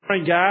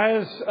Morning,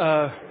 guys.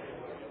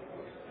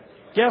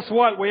 Guess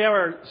what? We have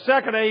our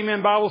second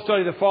Amen Bible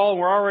study of the fall, and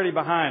we're already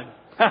behind.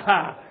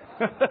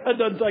 It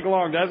doesn't take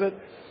long, does it?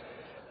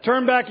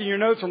 Turn back in your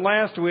notes from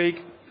last week,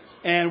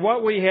 and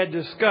what we had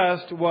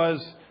discussed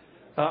was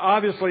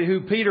obviously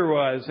who Peter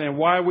was and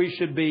why we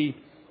should be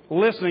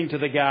listening to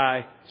the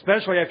guy,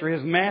 especially after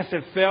his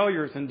massive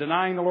failures in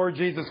denying the Lord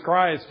Jesus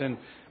Christ and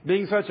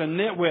being such a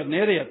nitwit and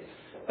idiot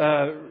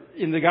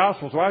in the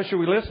Gospels. Why should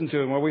we listen to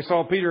him? Well, we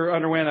saw Peter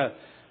underwent a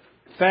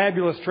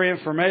fabulous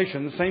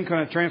transformation, the same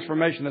kind of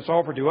transformation that's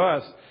offered to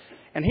us.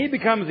 And he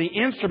becomes the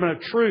instrument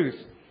of truth.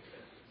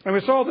 And we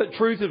saw that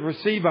truth is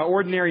received by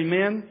ordinary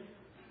men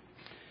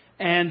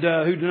and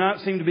who do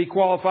not seem to be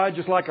qualified,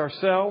 just like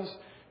ourselves.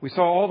 We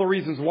saw all the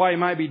reasons why he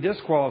might be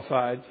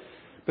disqualified.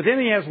 But then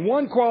he has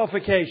one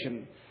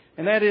qualification,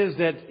 and that is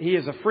that he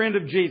is a friend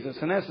of Jesus.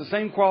 And that's the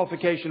same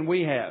qualification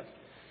we have.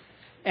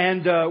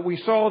 And we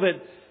saw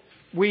that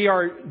we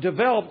are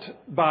developed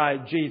by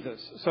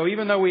Jesus. So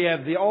even though we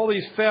have all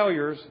these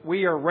failures,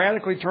 we are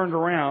radically turned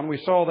around.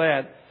 We saw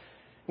that.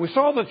 We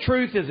saw the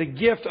truth is a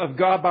gift of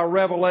God by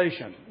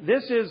revelation.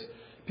 This is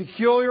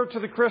peculiar to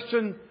the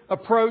Christian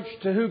approach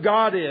to who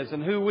God is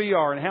and who we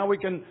are and how we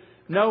can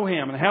know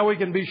Him and how we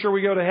can be sure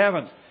we go to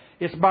heaven.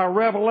 It's by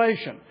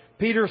revelation.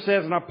 Peter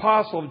says an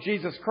apostle of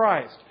Jesus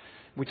Christ.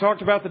 We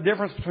talked about the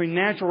difference between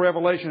natural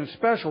revelation and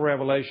special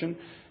revelation.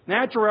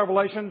 Natural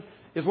revelation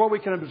is what we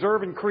can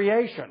observe in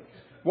creation,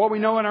 what we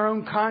know in our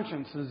own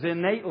consciences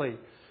innately.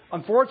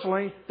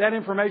 Unfortunately, that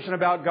information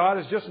about God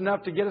is just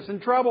enough to get us in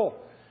trouble.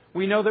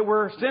 We know that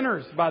we're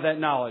sinners by that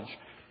knowledge.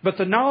 But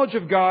the knowledge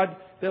of God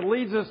that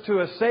leads us to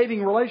a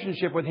saving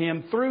relationship with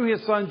Him through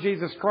His Son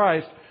Jesus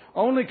Christ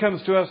only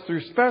comes to us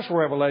through special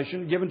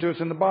revelation given to us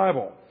in the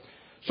Bible.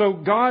 So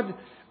God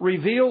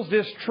reveals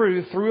this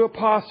truth through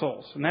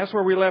apostles. And that's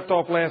where we left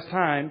off last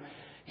time.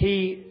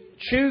 He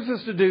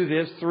chooses to do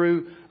this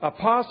through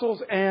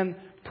apostles and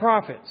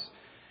prophets.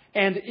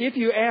 And if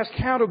you ask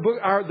how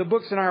the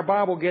books in our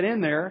Bible get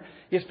in there,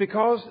 it's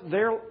because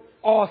they're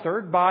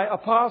authored by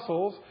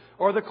apostles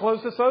or the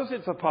close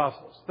associates of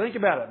apostles. Think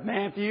about it.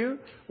 Matthew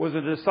was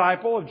a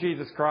disciple of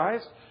Jesus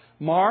Christ.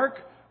 Mark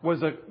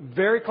was a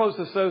very close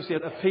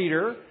associate of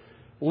Peter.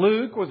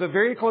 Luke was a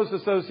very close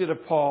associate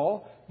of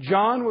Paul.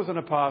 John was an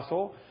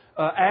apostle.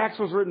 Acts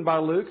was written by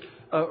Luke.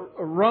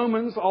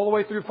 Romans, all the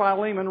way through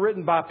Philemon,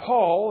 written by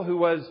Paul, who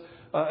was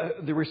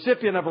the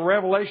recipient of a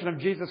revelation of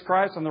Jesus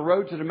Christ on the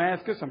road to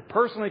Damascus and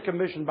personally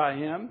commissioned by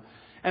Him.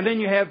 And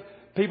then you have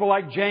people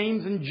like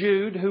James and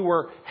Jude, who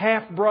were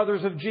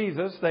half-brothers of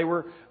Jesus. They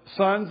were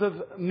sons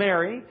of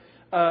Mary.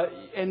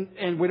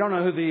 And we don't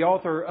know who the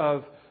author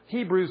of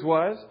Hebrews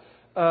was.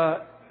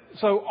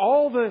 So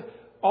all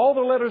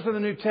the letters of the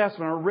New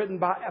Testament are written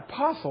by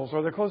apostles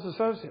or their close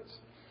associates.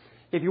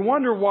 If you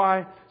wonder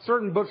why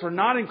certain books are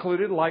not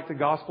included, like the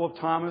Gospel of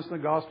Thomas and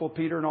the Gospel of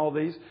Peter and all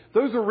these,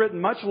 those are written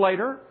much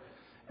later.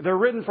 They're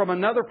written from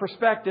another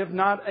perspective,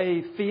 not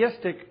a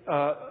theistic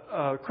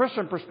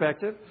Christian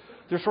perspective.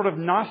 They're sort of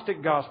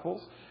Gnostic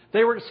Gospels.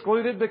 They were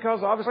excluded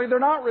because obviously they're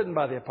not written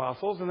by the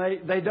apostles, and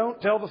they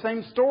don't tell the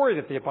same story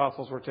that the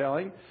apostles were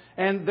telling,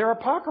 and they're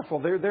apocryphal.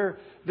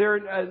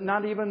 They're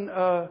not even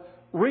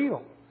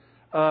real.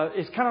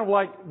 It's kind of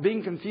like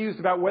being confused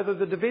about whether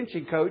the Da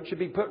Vinci Code should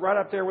be put right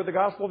up there with the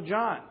Gospel of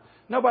John.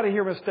 Nobody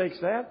here mistakes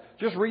that.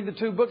 Just read the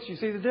two books, you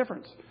see the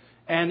difference.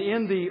 And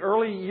in the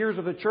early years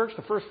of the church,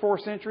 the first 4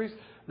 centuries,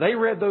 they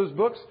read those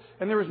books,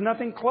 and there was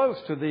nothing close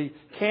to the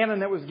canon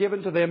that was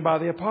given to them by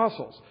the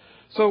apostles.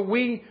 So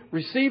we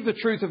receive the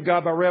truth of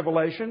God by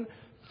revelation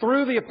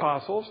through the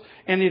apostles.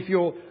 And if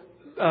you'll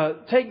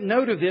take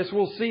note of this,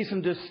 we'll see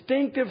some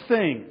distinctive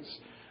things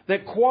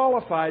that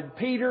qualified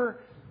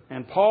Peter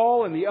and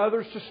Paul and the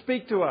others to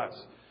speak to us.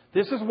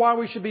 This is why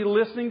we should be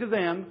listening to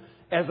them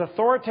as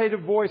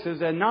authoritative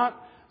voices and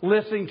not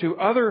listening to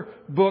other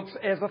books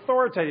as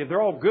authoritative.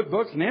 They're all good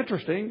books and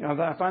interesting.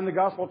 I find the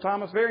Gospel of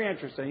Thomas very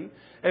interesting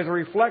as a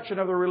reflection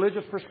of the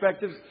religious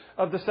perspectives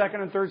of the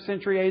 2nd and 3rd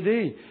century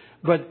A.D.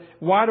 But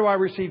why do I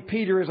receive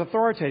Peter as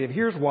authoritative?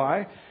 Here's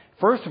why.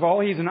 First of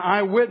all, he's an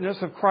eyewitness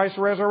of Christ's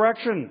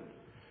resurrection.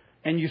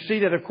 And you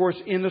see that, of course,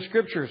 in the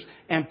Scriptures.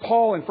 And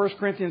Paul in 1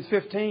 Corinthians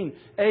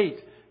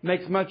 15:8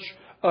 makes much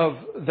of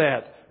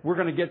that. We're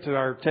going to get to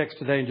our text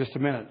today in just a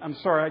minute. I'm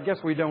sorry, I guess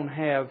we don't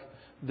have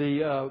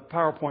the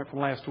PowerPoint from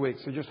last week,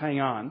 so just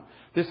hang on.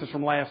 This is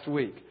from last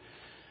week.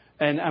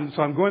 And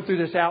so I'm going through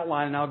this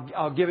outline, and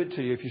I'll give it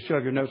to you if you still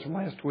have your notes from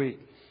last week.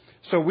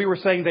 So we were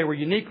saying they were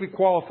uniquely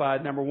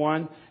qualified, number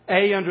one.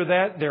 Under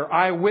that, they're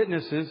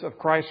eyewitnesses of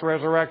Christ's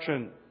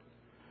resurrection.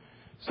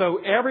 So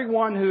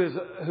everyone who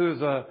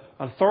is an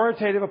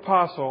authoritative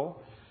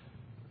apostle,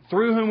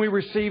 through whom we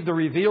receive the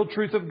revealed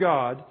truth of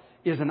God,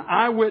 is an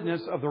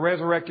eyewitness of the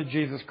resurrected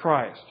Jesus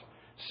Christ.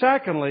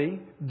 Secondly,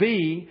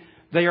 B,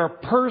 they are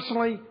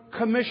personally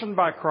commissioned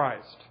by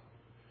Christ.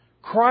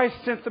 Christ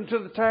sent them to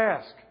the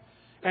task.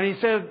 And He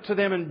said to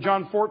them in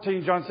John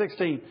 14, John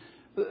 16,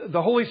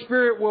 the Holy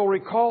Spirit will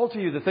recall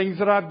to you the things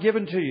that I've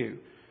given to you.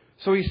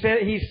 So He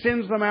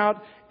sends them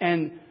out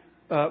and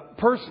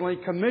personally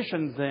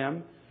commissions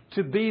them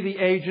to be the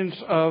agents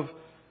of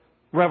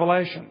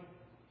revelation.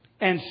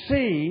 And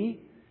C,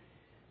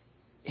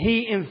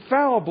 they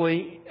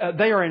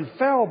are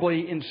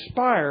infallibly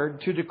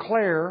inspired to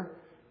declare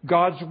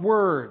God's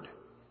Word.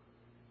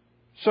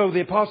 So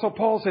the Apostle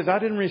Paul says, I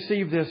didn't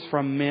receive this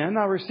from men,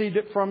 I received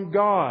it from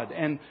God.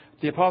 And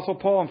the Apostle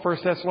Paul in 1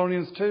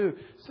 Thessalonians 2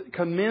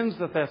 commends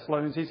the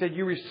Thessalonians. He said,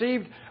 you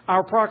received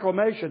our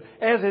proclamation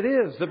as it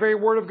is, the very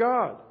Word of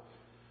God.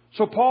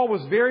 So Paul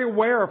was very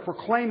aware of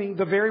proclaiming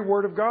the very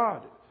Word of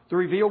God, the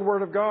revealed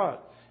Word of God.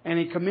 And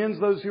he commends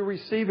those who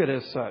receive it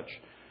as such.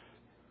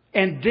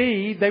 And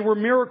D, they were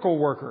miracle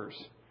workers.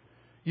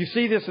 You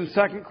see this in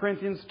 2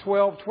 Corinthians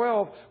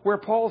 12:12, where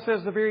Paul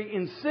says the very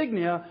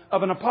insignia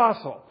of an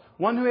apostle,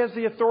 one who has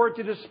the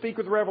authority to speak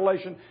with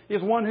revelation,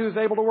 is one who is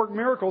able to work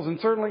miracles. And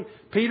certainly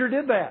Peter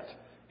did that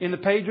in the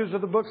pages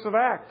of the book of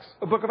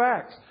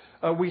Acts.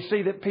 We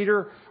see that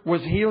Peter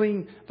was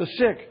healing the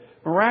sick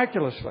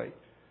miraculously.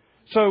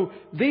 So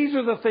these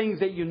are the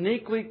things that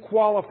uniquely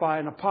qualify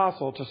an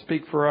apostle to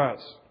speak for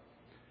us.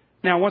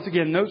 Now, once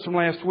again, notes from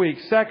last week.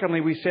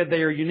 Secondly, we said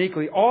they are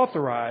uniquely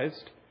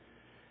authorized.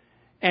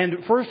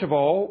 And first of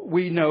all,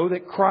 we know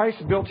that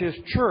Christ built His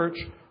church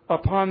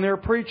upon their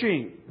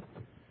preaching.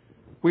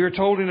 We are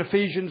told in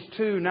Ephesians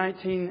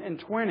 2:19 and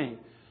 20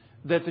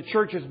 that the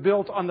church is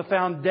built on the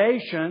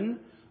foundation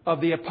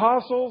of the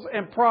apostles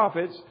and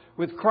prophets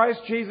with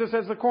Christ Jesus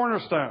as the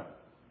cornerstone.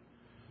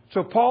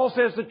 So Paul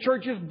says the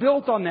church is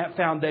built on that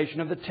foundation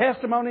of the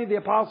testimony of the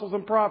apostles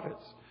and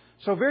prophets.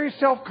 So very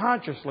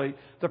self-consciously,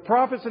 the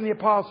prophets and the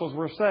apostles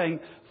were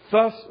saying,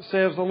 thus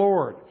says the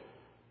Lord.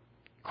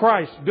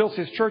 Christ built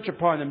His church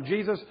upon them.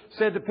 Jesus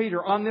said to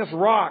Peter, on this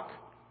rock,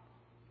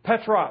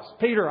 Petros,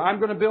 Peter, I'm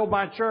going to build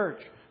my church.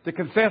 The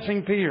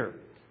confessing Peter.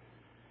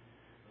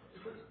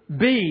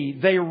 B,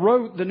 they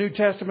wrote the New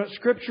Testament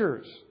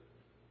Scriptures.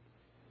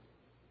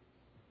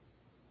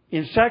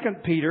 In 2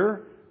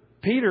 Peter,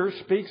 Peter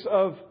speaks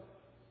of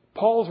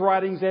Paul's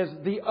writings as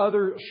the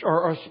other,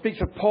 or speaks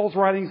of Paul's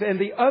writings and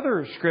the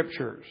other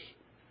Scriptures.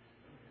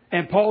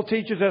 And Paul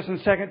teaches us in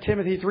 2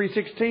 Timothy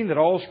 3:16 that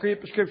all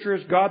Scripture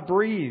is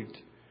God-breathed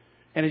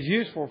and is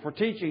useful for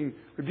teaching,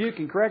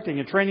 rebuking, correcting,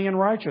 and training in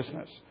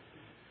righteousness.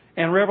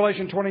 And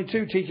Revelation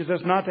 22 teaches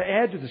us not to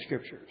add to the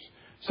Scriptures.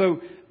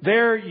 So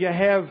there you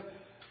have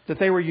that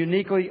they were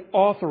uniquely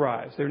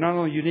authorized. They're not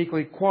only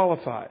uniquely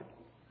qualified.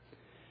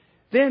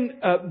 Then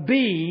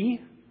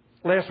B,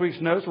 last week's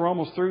notes, we're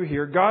almost through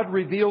here. God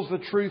reveals the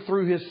truth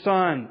through His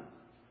Son.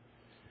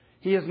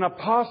 He is an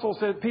apostle.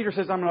 Peter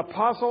says, I'm an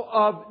apostle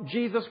of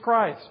Jesus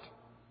Christ.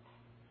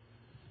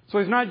 So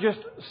He's not just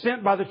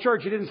sent by the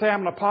church. He didn't say,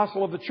 I'm an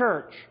apostle of the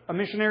church, a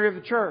missionary of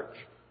the church.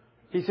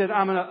 He said,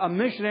 I'm a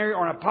missionary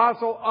or an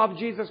apostle of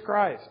Jesus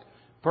Christ,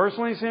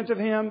 personally sent of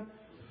Him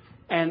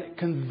and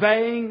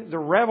conveying the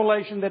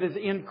revelation that is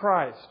in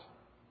Christ.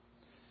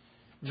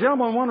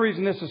 Gentlemen, one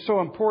reason this is so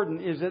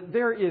important is that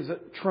there is a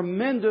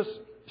tremendous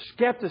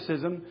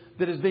skepticism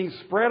that is being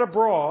spread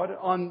abroad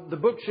on the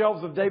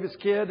bookshelves of Davis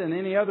Kidd and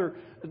any other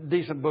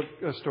decent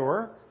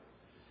bookstore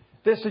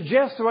that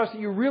suggests to us that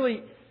you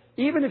really,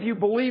 even if you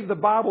believe the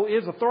Bible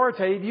is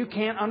authoritative, you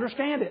can't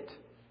understand it.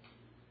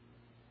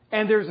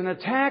 And there's an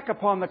attack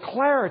upon the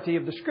clarity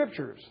of the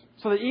Scriptures.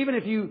 So that even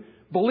if you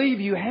believe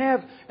you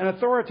have an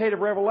authoritative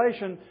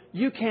revelation,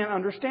 you can't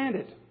understand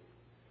it.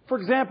 For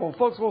example,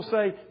 folks will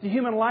say the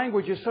human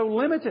language is so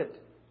limited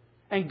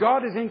and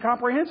God is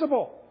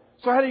incomprehensible.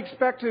 So how do you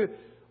expect to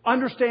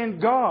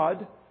understand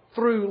God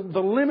through the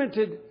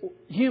limited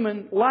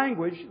human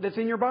language that's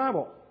in your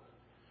Bible?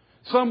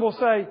 Some will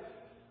say,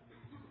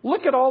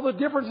 look at all the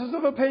differences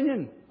of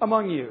opinion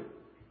among you.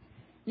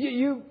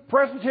 You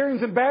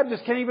Presbyterians and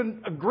Baptists can't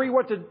even agree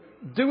what to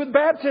do with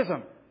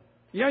baptism.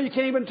 You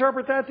can't even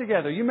interpret that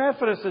together. You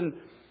Methodists and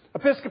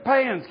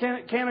Episcopalians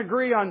can't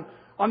agree on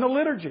the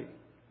liturgy.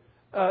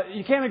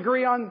 You can't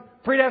agree on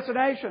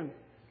predestination.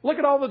 Look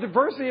at all the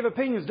diversity of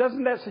opinions.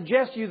 Doesn't that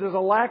suggest to you there's a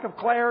lack of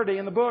clarity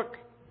in the book?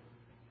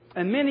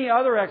 And many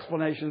other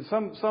explanations,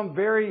 some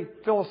very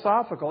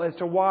philosophical, as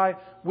to why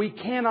we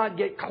cannot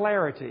get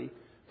clarity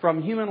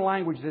from human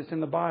language that's in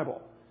the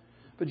Bible.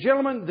 But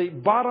gentlemen, the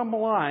bottom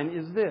line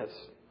is this.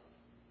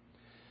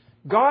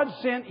 God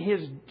sent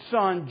His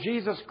Son,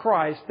 Jesus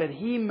Christ, that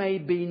He may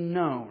be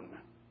known.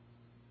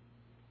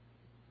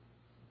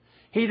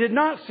 He did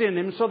not send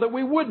Him so that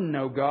we wouldn't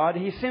know God.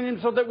 He sent Him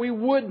so that we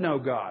would know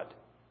God.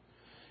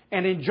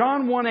 And in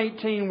John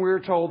 1:18, we're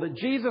told that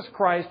Jesus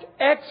Christ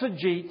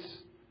exegetes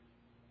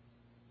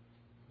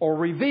or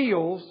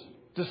reveals,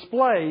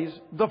 displays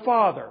the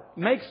Father.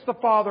 Makes the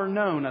Father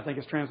known, I think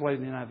it's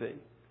translated in the NIV.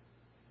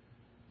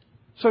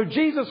 So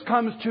Jesus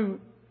comes to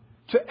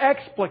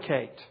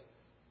explicate,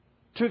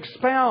 to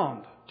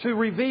expound, to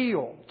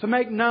reveal, to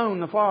make known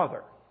the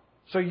Father.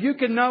 So you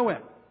can know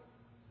Him.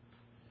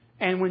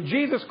 And when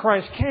Jesus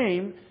Christ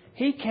came,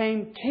 He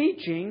came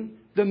teaching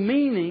the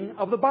meaning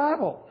of the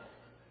Bible.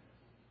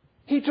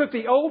 He took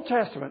the Old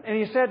Testament and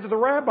He said to the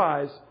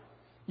rabbis,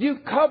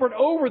 You've covered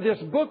over this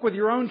book with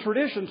your own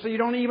tradition, so you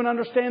don't even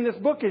understand this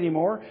book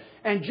anymore.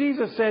 And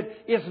Jesus said,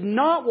 it's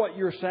not what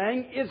you're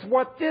saying, it's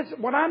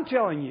what I'm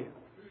telling you.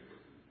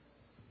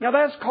 Now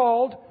that's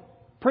called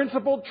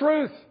principled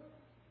truth.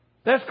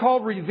 That's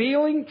called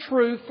revealing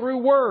truth through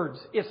words.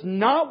 It's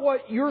not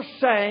what you're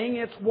saying,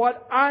 it's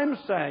what I'm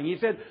saying. He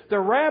said, the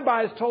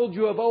rabbis told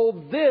you of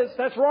old this,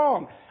 that's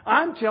wrong.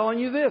 I'm telling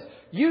you this.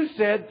 You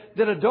said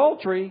that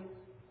adultery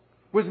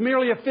was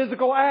merely a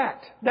physical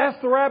act. That's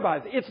the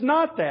rabbis. It's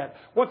not that.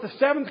 What the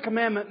seventh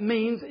commandment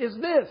means is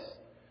this.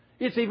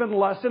 It's even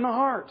lust in the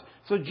heart.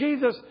 So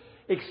Jesus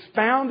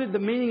expounded the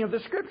meaning of the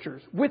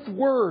Scriptures with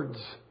words.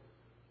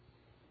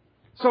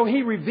 So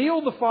He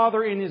revealed the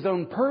Father in His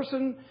own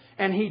person,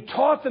 and He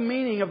taught the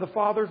meaning of the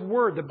Father's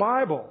Word, the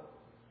Bible,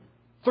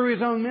 through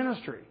His own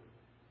ministry.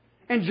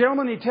 And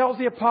gentlemen, He tells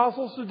the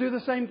apostles to do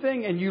the same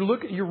thing. And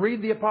you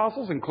read the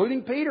apostles,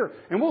 including Peter,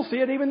 and we'll see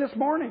it even this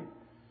morning.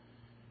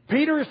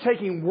 Peter is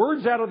taking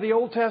words out of the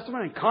Old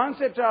Testament and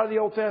concepts out of the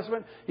Old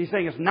Testament. He's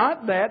saying it's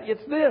not that,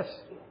 it's this.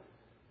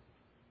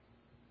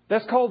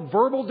 That's called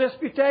verbal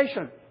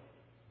disputation,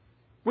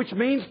 which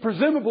means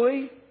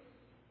presumably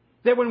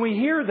that when we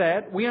hear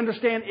that, we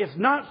understand it's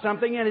not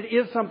something and it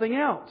is something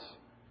else.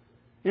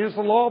 And it's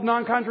the law of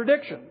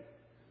non-contradiction.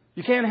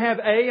 You can't have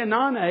A and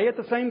non-A at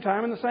the same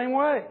time in the same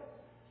way.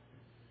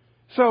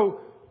 So,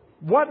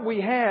 what we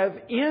have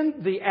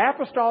in the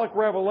apostolic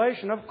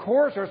revelation, of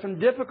course, are some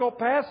difficult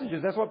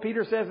passages. That's what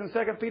Peter says in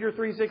 2 Peter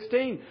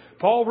 3:16.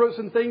 Paul wrote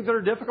some things that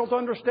are difficult to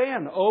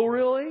understand. Oh,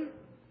 really?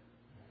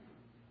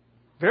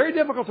 Very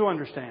difficult to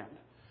understand.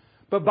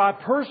 But by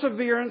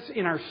perseverance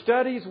in our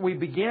studies, we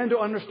begin to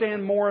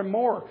understand more and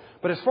more.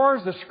 But as far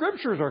as the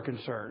Scriptures are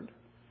concerned,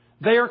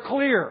 they are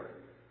clear.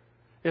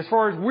 As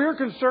far as we're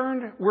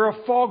concerned, we're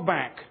a fog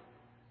bank.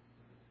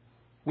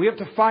 We have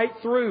to fight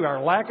through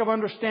our lack of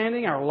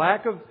understanding, our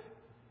lack of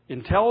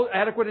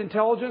adequate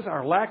intelligence,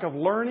 our lack of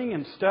learning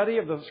and study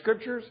of the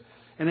Scriptures.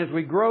 And as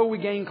we grow, we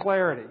gain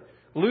clarity.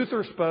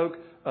 Luther spoke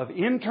of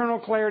internal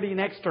clarity and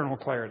external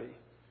clarity.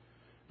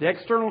 The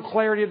external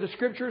clarity of the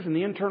Scriptures and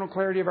the internal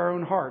clarity of our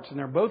own hearts. And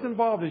they're both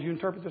involved as you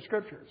interpret the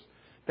Scriptures.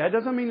 That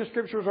doesn't mean the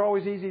Scriptures are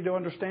always easy to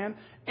understand.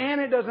 And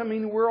it doesn't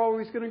mean we're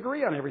always going to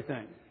agree on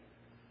everything.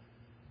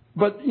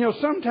 But,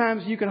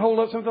 sometimes you can hold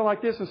up something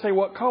like this and say,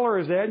 what color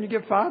is that? And you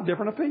give 5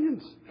 different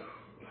opinions.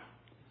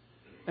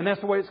 And that's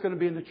the way it's going to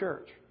be in the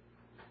church.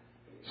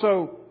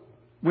 So,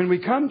 when we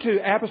come to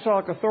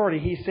apostolic authority,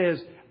 He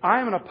says,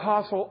 I am an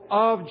apostle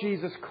of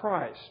Jesus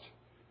Christ.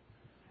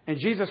 And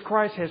Jesus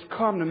Christ has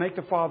come to make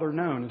the Father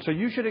known. And so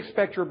you should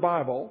expect your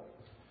Bible,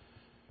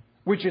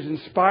 which is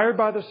inspired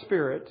by the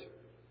Spirit,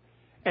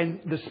 and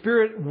the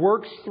Spirit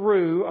works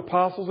through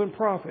apostles and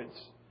prophets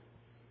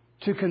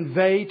to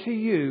convey to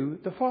you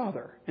the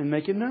Father and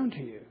make Him known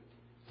to you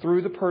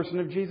through the person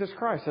of Jesus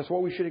Christ. That's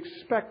what we should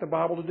expect the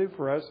Bible to do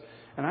for us.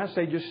 And I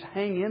say just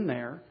hang in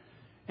there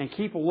and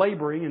keep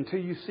laboring until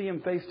you see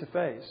Him face to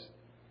face.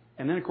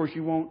 And then, of course,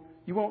 you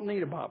won't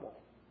need a Bible.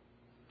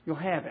 You'll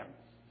have Him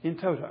in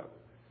toto.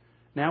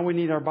 Now we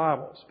need our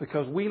Bibles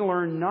because we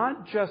learn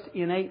not just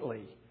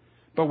innately,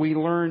 but we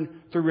learn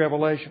through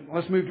revelation.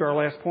 Let's move to our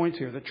last points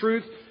here. The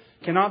truth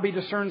cannot be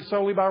discerned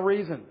solely by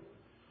reason.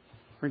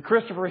 When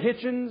Christopher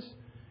Hitchens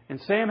and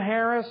Sam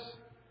Harris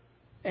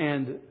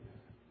and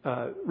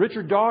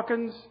Richard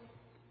Dawkins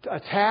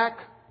attack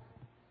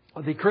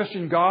the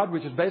Christian God,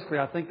 which is basically,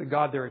 I think, the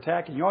God they're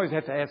attacking. You always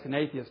have to ask an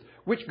atheist,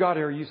 which God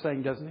are you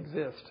saying doesn't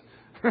exist?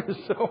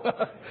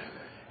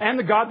 And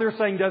the God they're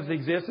saying doesn't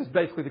exist is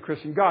basically the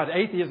Christian God.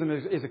 Atheism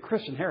is a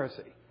Christian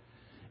heresy.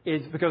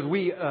 It's because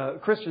we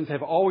Christians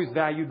have always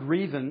valued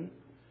reason,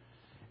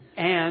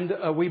 and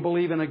we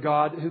believe in a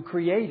God who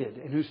created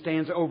and who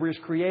stands over His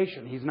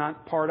creation. He's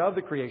not part of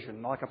the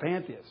creation, like a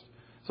pantheist.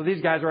 So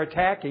these guys are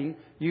attacking,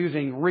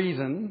 using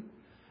reason,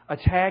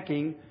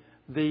 attacking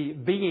the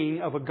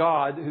being of a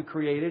God who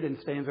created and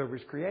stands over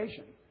His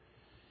creation.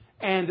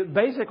 And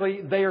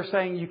basically, they are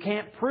saying you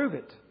can't prove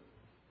it.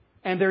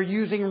 And they're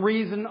using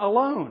reason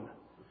alone.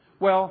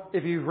 Well,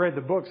 if you've read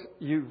the books,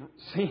 you've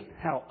seen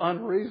how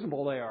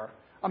unreasonable they are.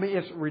 I mean,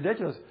 it's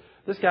ridiculous.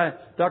 This guy,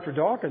 Dr.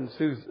 Dawkins,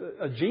 who's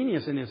a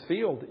genius in his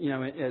field,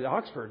 at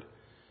Oxford,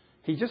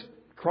 he just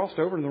crossed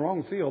over in the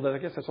wrong field. I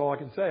guess that's all I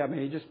can say. I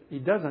mean, he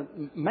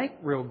doesn't make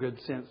real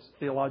good sense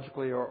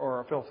theologically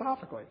or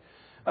philosophically.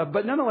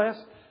 But nonetheless,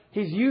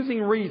 he's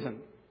using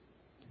reason.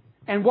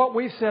 And what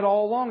we've said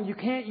all along, you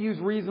can't use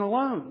reason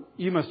alone.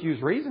 You must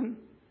use reason.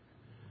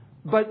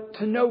 But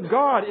to know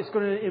God is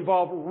going to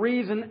involve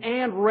reason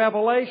and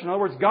revelation. In other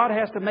words, God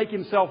has to make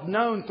Himself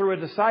known through a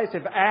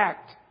decisive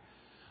act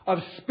of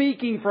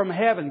speaking from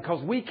heaven,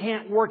 because we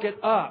can't work it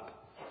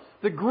up.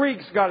 The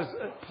Greeks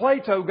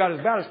Plato got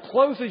about as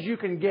close as you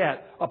can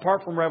get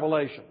apart from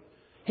revelation.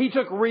 He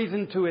took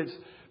reason to its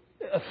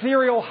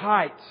ethereal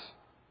heights.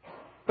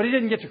 But he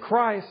didn't get to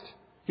Christ.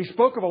 He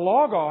spoke of a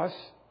logos.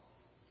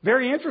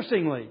 Very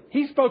interestingly,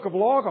 he spoke of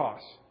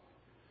logos.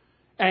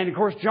 And of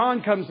course,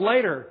 John comes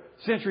later,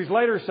 centuries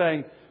later,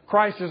 saying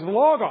Christ is the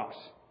logos.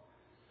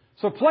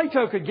 So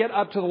Plato could get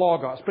up to the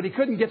logos, but he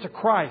couldn't get to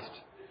Christ.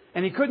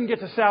 And he couldn't get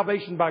to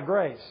salvation by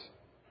grace.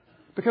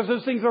 Because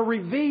those things are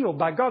revealed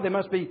by God. They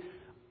must be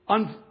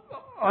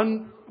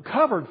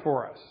uncovered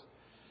for us.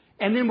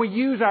 And then we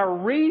use our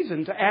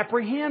reason to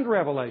apprehend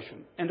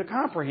revelation and to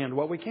comprehend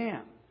what we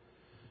can.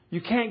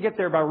 You can't get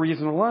there by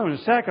reason alone. And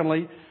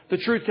secondly, the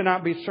truth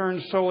cannot be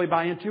discerned solely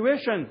by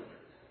intuition.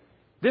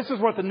 This is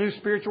what the new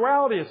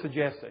spirituality is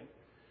suggesting.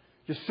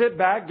 Just sit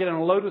back, get in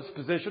a lotus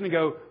position and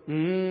go,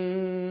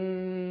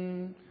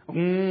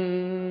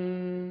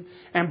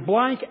 and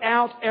blank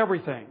out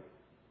everything.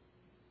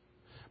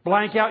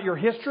 Blank out your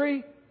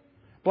history.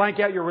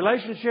 Blank out your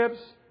relationships.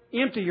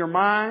 Empty your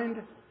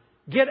mind.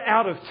 Get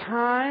out of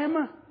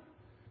time,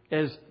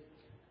 as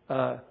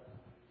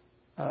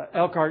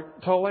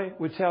Eckhart Tolle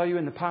would tell you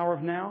in The Power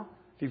of Now,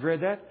 if you've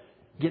read that.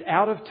 Get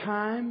out of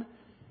time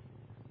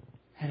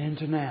and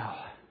into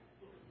now.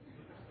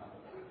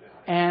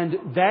 And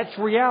that's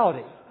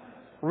reality.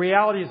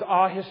 Reality is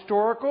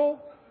ahistorical.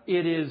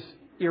 It is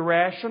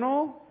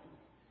irrational.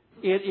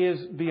 It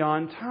is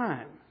beyond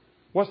time.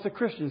 What's the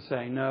Christian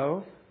saying?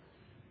 No.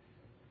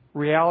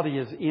 Reality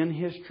is in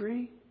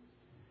history.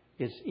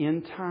 It's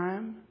in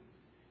time.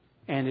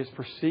 And it's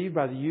perceived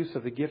by the use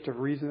of the gift of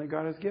reason that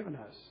God has given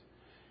us.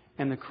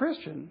 And the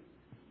Christian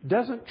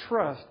doesn't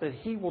trust that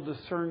he will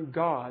discern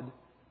God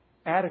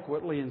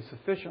adequately and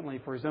sufficiently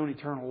for his own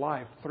eternal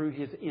life through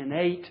his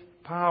innate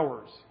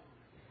powers.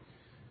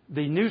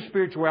 The new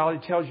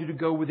spirituality tells you to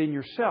go within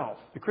yourself.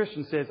 The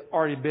Christian says,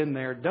 already been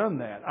there, done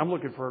that. I'm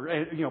looking for,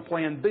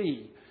 plan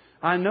B.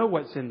 I know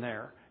what's in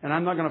there. And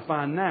I'm not going to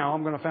find now.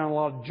 I'm going to find a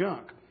lot of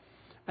junk.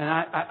 And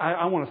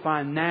I want to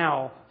find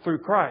now through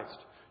Christ.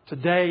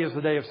 Today is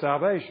the day of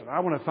salvation. I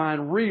want to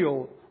find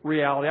real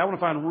reality. I want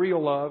to find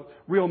real love,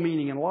 real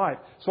meaning in life.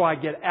 So I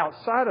get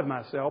outside of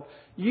myself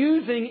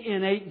using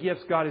innate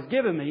gifts God has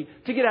given me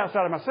to get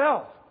outside of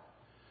myself.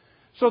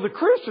 So the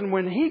Christian,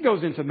 when he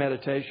goes into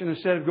meditation,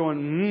 instead of going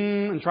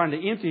and trying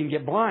to empty and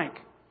get blank,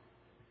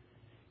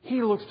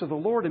 he looks to the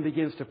Lord and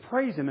begins to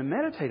praise Him and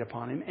meditate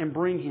upon Him and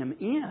bring Him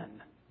in.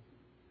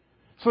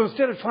 So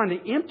instead of trying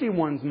to empty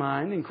one's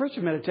mind in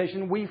Christian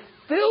meditation, we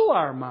fill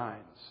our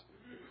minds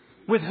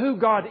with who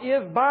God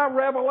is by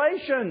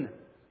revelation.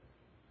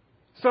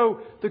 So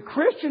the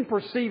Christian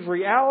perceives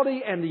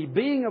reality and the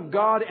being of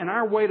God and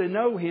our way to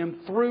know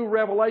Him through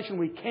revelation.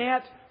 We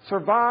can't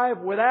survive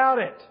without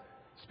it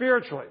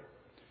spiritually.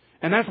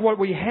 And that's what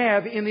we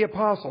have in the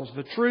apostles.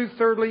 The truth,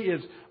 thirdly,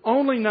 is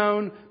only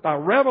known by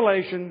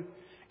revelation,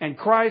 and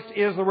Christ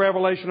is the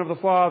revelation of the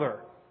Father.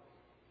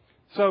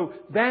 So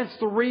that's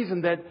the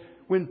reason that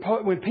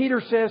when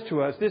Peter says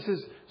to us, this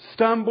is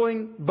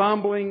stumbling,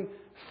 bumbling,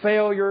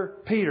 failure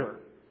Peter.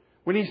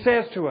 When he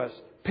says to us,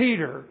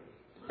 Peter,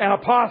 an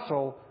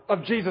apostle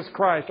of Jesus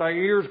Christ, our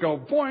ears go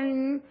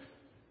boing,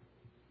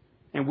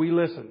 and we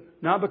listen.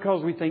 Not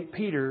because we think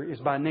Peter is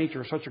by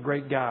nature such a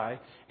great guy,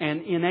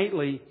 and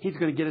innately he's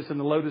going to get us in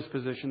the lotus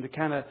position to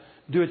kind of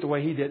do it the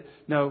way he did.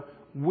 No,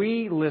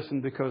 we listen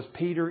because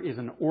Peter is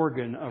an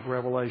organ of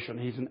revelation.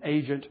 He's an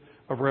agent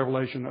of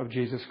revelation of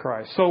Jesus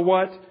Christ. So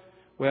what?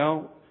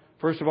 Well,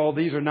 first of all,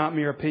 these are not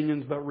mere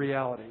opinions, but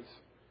realities.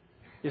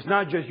 It's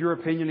not just your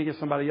opinion against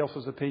somebody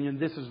else's opinion.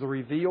 This is the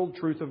revealed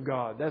truth of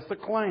God. That's the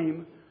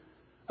claim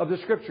of the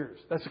Scriptures.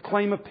 That's the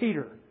claim of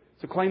Peter.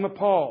 It's the claim of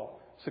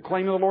Paul. It's the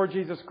claim of the Lord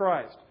Jesus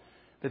Christ.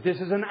 That this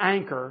is an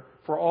anchor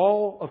for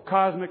all of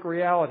cosmic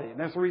reality. And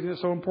that's the reason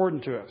it's so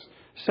important to us.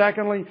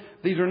 Secondly,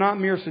 these are not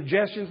mere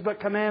suggestions, but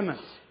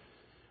commandments.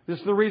 This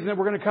is the reason that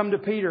we're going to come to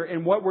Peter,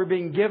 and what we're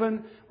being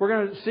given, we're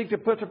going to seek to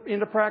put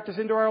into practice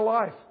into our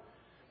life.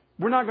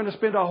 We're not going to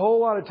spend a whole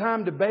lot of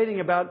time debating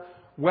about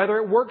whether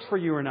it works for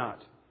you or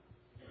not.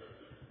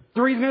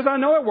 The reason is I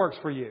know it works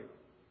for you.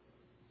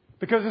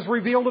 Because it's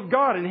revealed of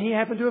God, and He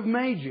happened to have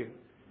made you.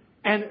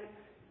 And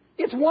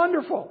it's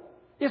wonderful.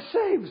 It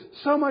saves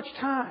so much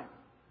time.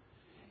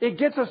 It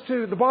gets us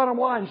to the bottom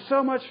line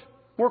so much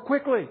more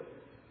quickly.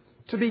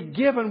 To be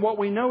given what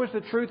we know is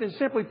the truth and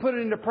simply put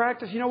it into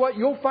practice. You know what?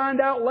 You'll find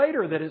out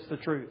later that it's the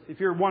truth if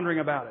you're wondering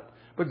about it.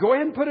 But go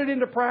ahead and put it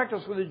into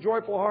practice with a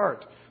joyful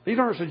heart. These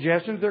aren't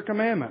suggestions, they're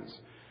commandments.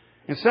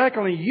 And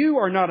secondly, you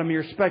are not a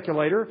mere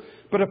speculator,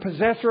 but a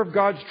possessor of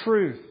God's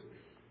truth.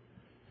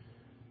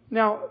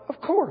 Now, of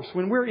course,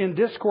 when we're in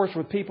discourse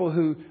with people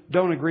who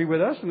don't agree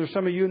with us, and there's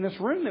some of you in this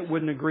room that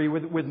wouldn't agree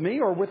with me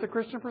or with the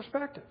Christian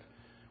perspective,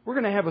 we're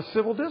going to have a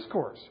civil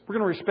discourse. We're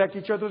going to respect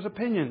each other's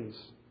opinions.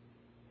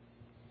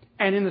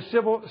 And in the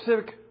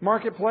civic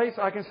marketplace,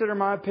 I consider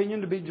my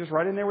opinion to be just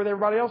right in there with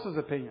everybody else's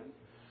opinion.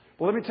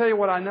 But let me tell you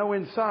what I know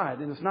inside.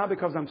 And it's not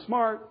because I'm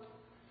smart.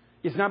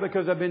 It's not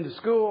because I've been to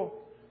school.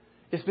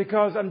 It's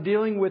because I'm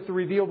dealing with the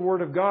revealed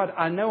Word of God.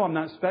 I know I'm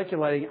not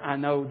speculating. I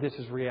know this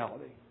is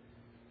reality.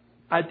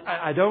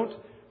 I don't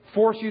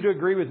force you to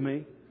agree with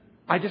me.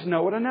 I just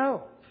know what I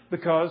know.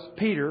 Because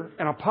Peter,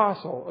 an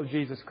apostle of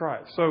Jesus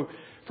Christ. So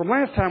from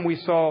last time we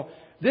saw,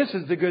 this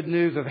is the good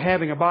news of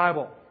having a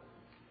Bible.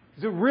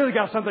 We've really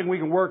got something we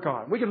can work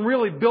on. We can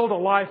really build a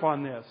life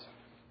on this.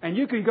 And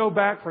you can go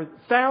back for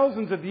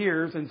thousands of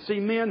years and see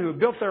men who have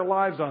built their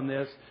lives on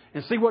this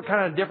and see what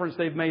kind of difference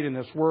they've made in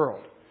this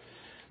world.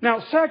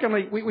 Now,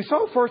 secondly, we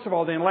saw first of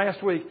all then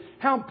last week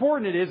how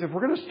important it is if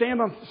we're going to stand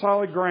on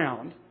solid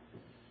ground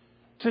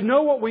to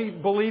know what we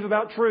believe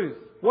about truth.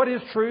 What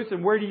is truth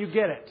and where do you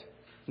get it?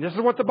 And this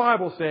is what the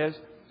Bible says.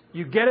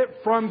 You get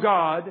it from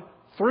God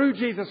through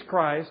Jesus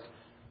Christ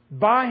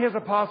by His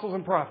apostles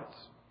and prophets.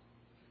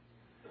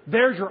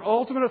 There's your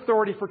ultimate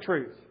authority for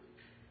truth.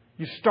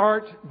 You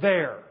start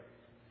there.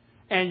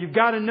 And you've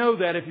got to know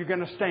that if you're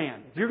going to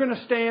stand. If you're going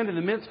to stand in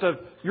the midst of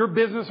your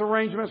business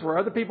arrangements where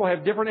other people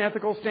have different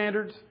ethical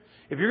standards,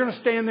 if you're going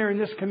to stand there in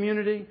this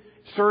community,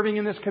 serving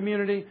in this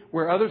community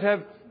where others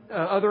have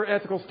other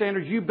ethical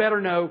standards, you better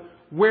know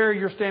where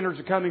your standards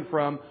are coming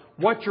from,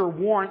 what your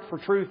warrant for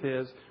truth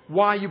is,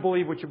 why you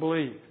believe what you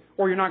believe,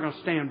 or you're not going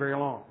to stand very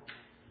long.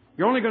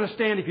 You're only going to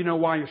stand if you know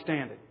why you're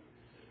standing.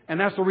 And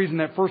that's the reason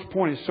that first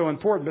point is so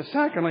important. But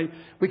secondly,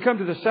 we come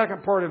to the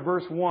second part of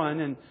verse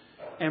 1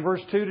 and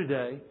verse 2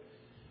 today.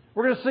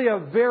 We're going to see a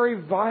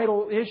very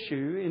vital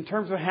issue in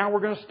terms of how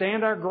we're going to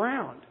stand our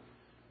ground.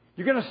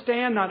 You're going to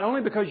stand not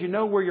only because you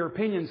know where your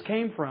opinions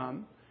came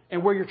from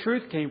and where your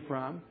truth came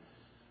from,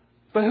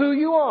 but who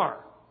you are.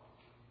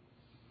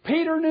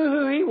 Peter knew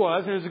who he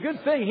was, and it was a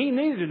good thing he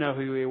needed to know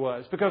who he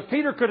was, because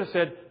Peter could have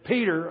said,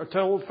 Peter, a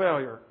total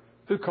failure,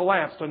 who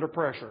collapsed under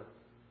pressure.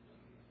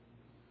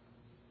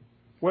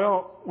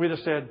 Well, we'd have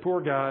said, poor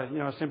guy,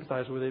 I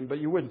sympathize with him, but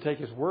you wouldn't take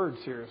his word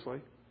seriously.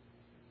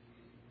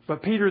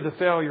 But Peter the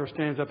failure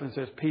stands up and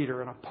says,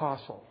 Peter, an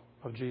apostle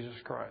of Jesus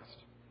Christ.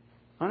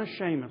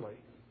 Unashamedly.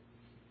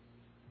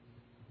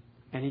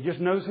 And he just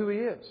knows who he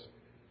is.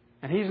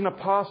 And he's an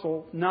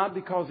apostle not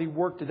because he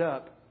worked it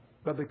up,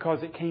 but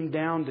because it came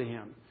down to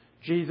him.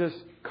 Jesus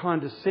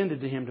condescended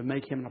to him to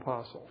make him an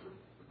apostle.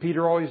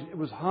 Peter always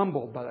was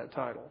humbled by that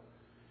title.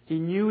 He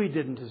knew he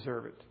didn't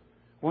deserve it.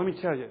 Well, let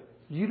me tell you,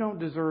 you don't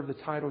deserve the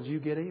titles you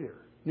get either.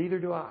 Neither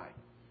do I.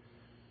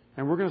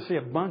 And we're going to see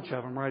a bunch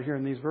of them right here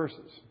in these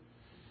verses.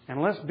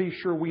 And let's be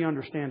sure we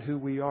understand who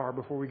we are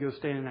before we go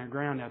standing our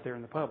ground out there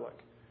in the public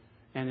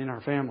and in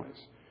our families.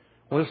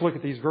 Well, let's look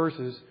at these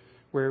verses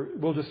where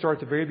we'll just start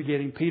at the very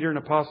beginning. Peter, an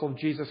apostle of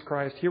Jesus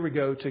Christ. Here we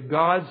go. To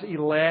God's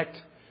elect,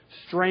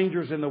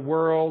 strangers in the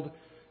world,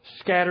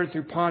 scattered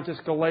through Pontus,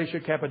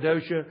 Galatia,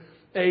 Cappadocia,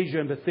 Asia,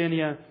 and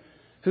Bithynia,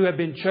 who have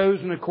been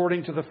chosen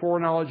according to the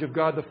foreknowledge of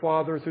God the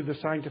Father through the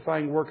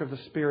sanctifying work of the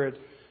Spirit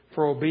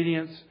for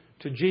obedience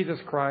to Jesus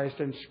Christ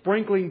and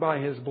sprinkling by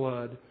His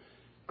blood.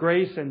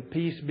 Grace and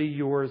peace be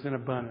yours in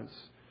abundance.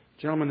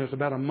 Gentlemen, there's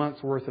about a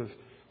month's worth of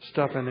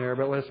stuff in there,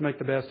 but let's make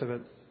the best of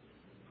it.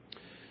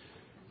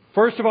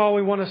 First of all,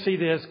 we want to see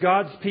this.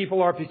 God's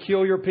people are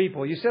peculiar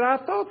people. You said, I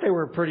thought they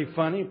were pretty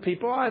funny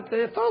people. I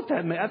thought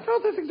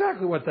that's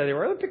exactly what they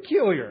were. They're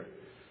peculiar.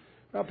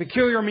 Well,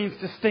 peculiar means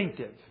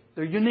distinctive.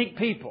 They're unique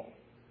people.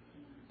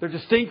 They're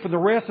distinct from the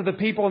rest of the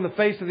people on the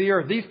face of the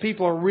earth. These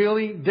people are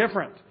really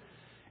different.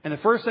 And the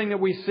first thing that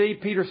we see,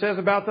 Peter says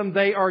about them,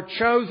 they are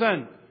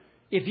chosen.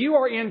 If you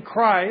are in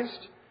Christ,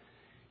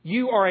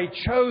 you are a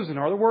chosen,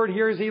 or the word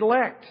here is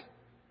elect.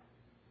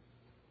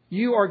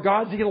 You are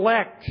God's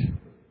elect.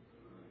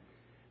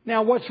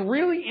 Now, what's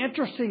really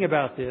interesting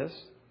about this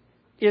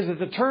is that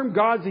the term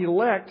God's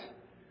elect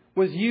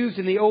was used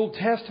in the Old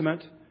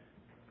Testament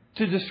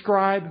to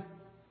describe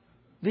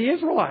the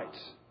Israelites.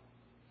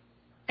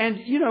 And,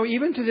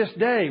 even to this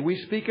day,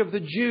 we speak of the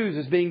Jews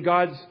as being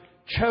God's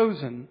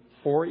chosen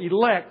or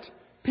elect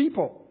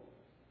people.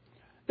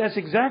 That's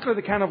exactly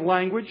the kind of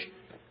language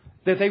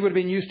that they would have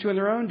been used to in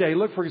their own day.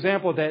 Look, for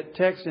example, at that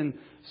text in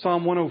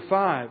Psalm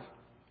 105,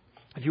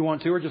 if you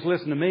want to, or just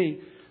listen to me.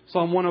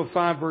 Psalm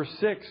 105, verse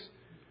 6,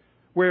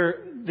 where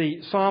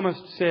the psalmist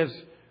says,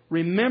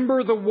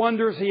 remember the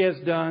wonders He has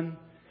done,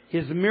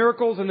 His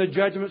miracles and the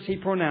judgments He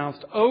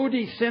pronounced. O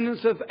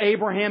descendants of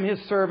Abraham, His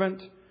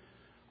servant,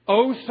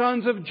 O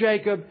sons of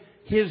Jacob,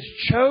 His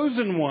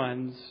chosen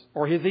ones,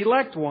 or His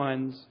elect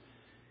ones.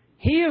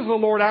 He is the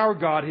Lord our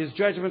God. His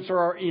judgments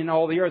are in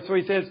all the earth. So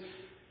he says,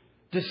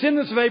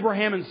 descendants of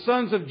Abraham and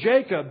sons of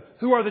Jacob,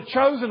 who are the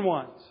chosen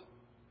ones.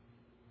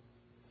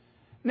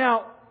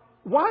 Now,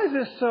 why is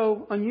this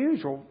so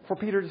unusual for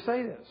Peter to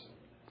say this?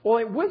 Well,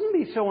 it wouldn't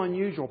be so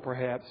unusual,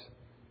 perhaps,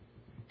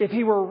 if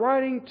he were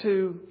writing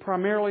to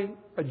primarily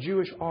a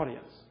Jewish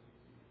audience.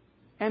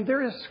 And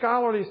there is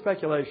scholarly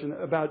speculation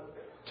about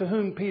to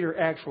whom Peter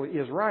actually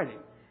is writing.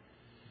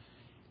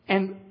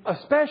 And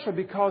especially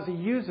because he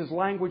uses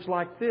language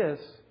like this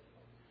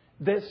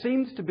that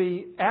seems to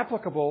be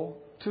applicable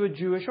to a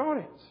Jewish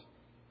audience.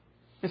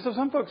 And so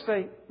some folks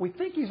say, we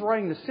think he's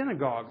writing to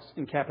synagogues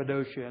in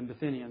Cappadocia and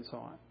Bithynia and so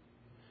on.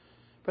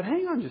 But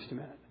hang on just a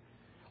minute.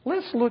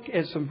 Let's look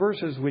at some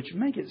verses which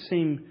make it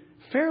seem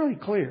fairly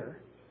clear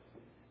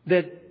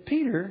that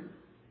Peter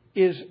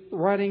is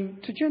writing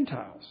to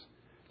Gentiles.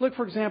 Look,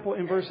 for example,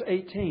 in verse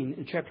 18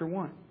 in chapter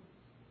 1.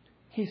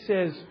 He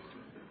says,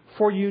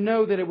 for you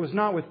know that it was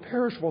not with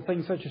perishable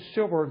things such as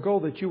silver or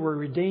gold that you were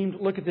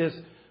redeemed. Look at this.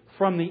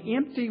 From the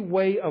empty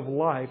way of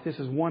life, this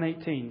is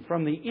 1:18,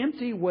 from the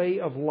empty way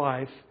of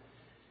life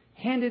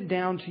handed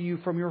down to you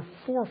from your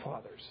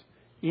forefathers.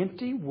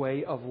 Empty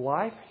way of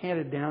life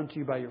handed down to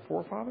you by your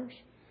forefathers?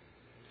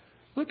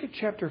 Look at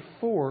chapter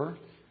 4,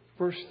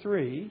 verse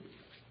 3.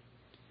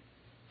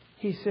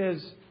 He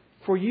says,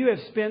 "For you have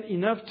spent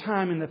enough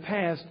time in the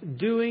past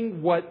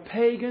doing what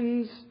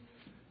pagans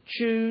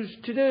choose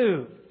to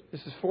do."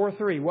 This is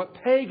 4:3. What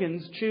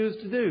pagans choose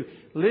to do.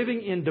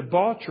 Living in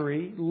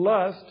debauchery,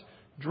 lust,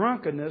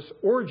 drunkenness,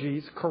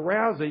 orgies,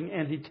 carousing,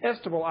 and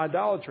detestable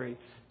idolatry.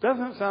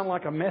 Doesn't sound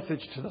like a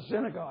message to the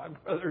synagogue,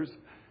 brothers.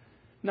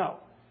 No.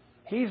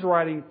 He's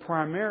writing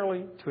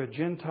primarily to a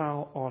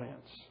Gentile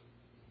audience.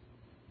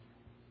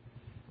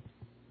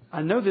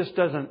 I know this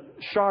doesn't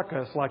shock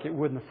us like it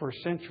would in the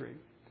first century.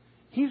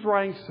 He's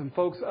writing to some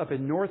folks up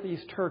in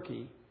northeast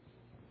Turkey,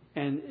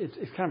 and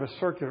it's kind of a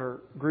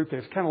circular group there.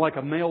 It's kind of like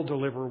a mail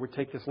deliverer would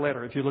take this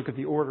letter, if you look at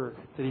the order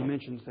that he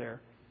mentions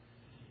there.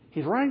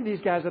 He's writing to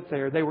these guys up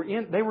there. They were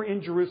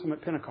in Jerusalem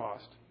at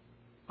Pentecost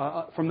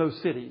from those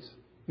cities,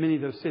 many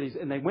of those cities,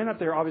 and they went up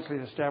there obviously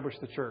to establish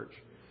the church.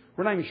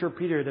 We're not even sure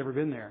Peter had ever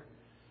been there.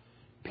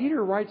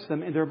 Peter writes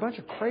them, and they're a bunch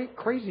of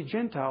crazy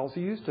Gentiles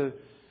who used to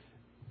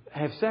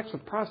have sex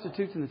with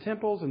prostitutes in the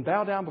temples and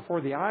bow down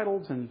before the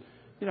idols and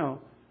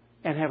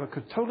have a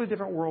totally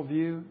different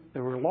worldview. They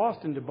were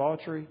lost in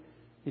debauchery.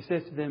 He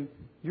says to them,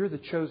 "You're the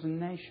chosen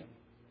nation."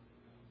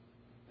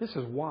 This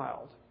is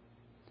wild.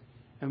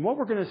 And what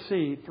we're going to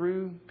see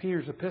through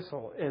Peter's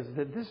epistle is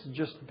that this is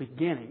just the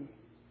beginning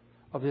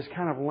of this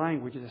kind of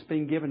language that's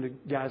being given to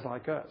guys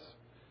like us.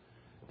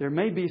 There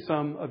may be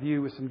some of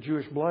you with some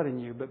Jewish blood in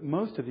you, but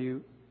most of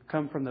you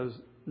come from those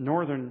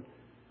northern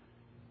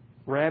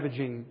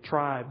ravaging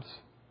tribes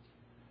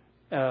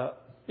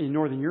in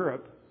northern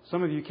Europe.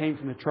 Some of you came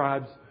from the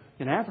tribes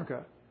in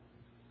Africa.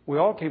 We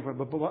all came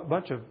from a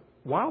bunch of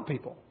wild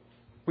people.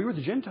 We were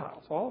the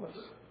Gentiles, all of us.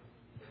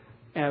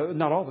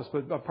 Not all of us,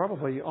 but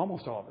probably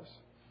almost all of us.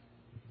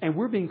 And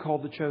we're being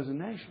called the chosen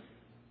nation.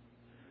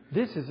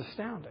 This is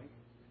astounding.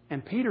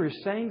 And Peter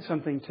is saying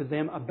something to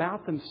them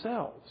about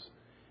themselves.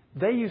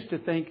 The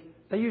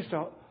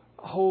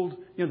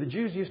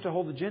Jews used to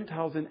hold the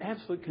Gentiles in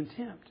absolute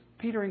contempt,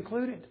 Peter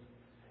included.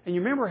 And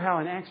you remember how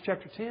in Acts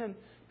chapter 10,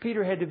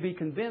 Peter had to be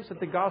convinced that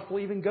the gospel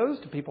even goes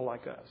to people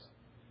like us.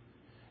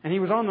 And he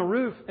was on the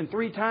roof, and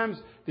 3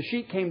 times the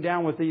sheet came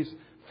down with these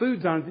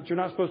foods on it that you're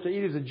not supposed to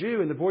eat as a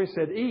Jew. And the voice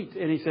said, "Eat."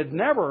 And he said,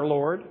 "Never,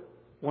 Lord."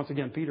 Once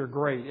again, Peter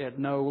great at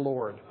 "No,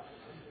 Lord."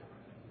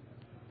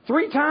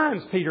 3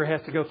 times Peter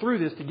has to go through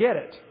this to get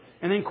it.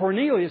 And then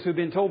Cornelius, who'd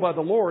been told by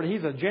the Lord,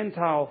 he's a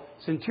Gentile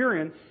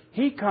centurion,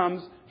 he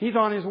comes, he's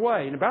on his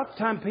way. And about the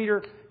time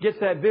Peter gets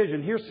that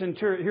vision, here's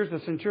the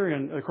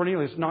centurion,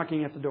 Cornelius,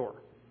 knocking at the door.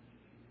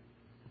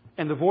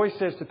 And the voice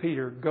says to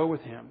Peter, "Go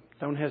with him.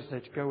 Don't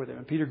hesitate to go with him."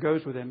 And Peter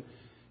goes with him,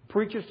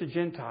 preaches to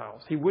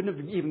Gentiles. He wouldn't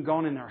have even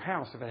gone in their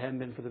house if it hadn't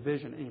been for the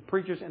vision. And he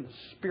preaches and the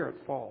Spirit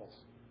falls.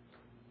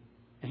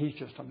 And he's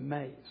just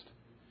amazed.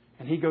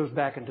 And he goes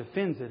back and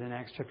defends it in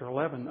Acts chapter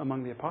 11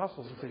 among the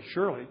apostles and says,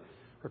 "Surely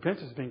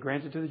repentance has been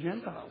granted to the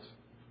Gentiles."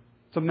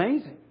 It's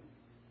amazing.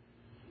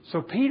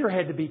 So Peter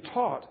had to be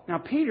taught. Now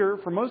Peter,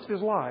 for most of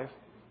his life,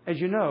 as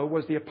you know,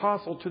 was the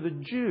apostle to the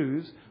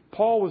Jews.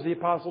 Paul was the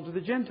apostle to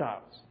the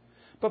Gentiles.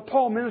 But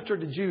Paul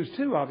ministered to Jews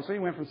too, obviously. He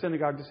went from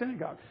synagogue to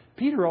synagogue.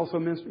 Peter also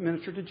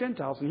ministered to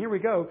Gentiles. And here we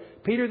go.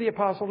 Peter, the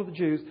apostle to the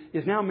Jews,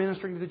 is now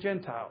ministering to the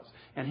Gentiles.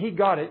 And he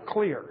got it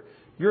clear.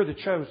 You're the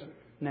chosen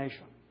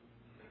nation.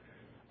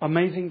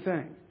 Amazing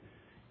thing.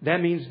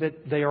 That means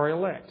that they are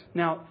elect.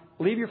 Now,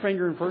 leave your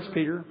finger in 1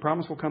 Peter.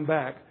 Promise we'll come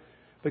back.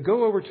 But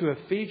go over to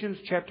Ephesians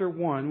chapter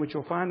 1, which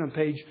you'll find on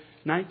page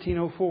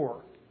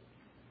 1904.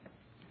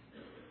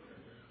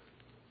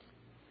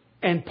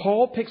 And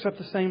Paul picks up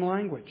the same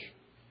language.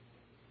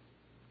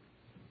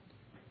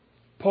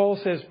 Paul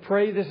says,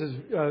 this is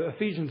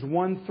Ephesians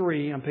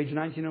 1:3 on page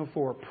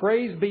 1904.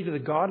 "Praise be to the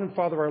God and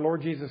Father of our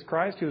Lord Jesus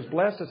Christ, who has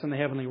blessed us in the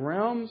heavenly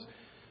realms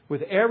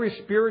with every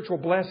spiritual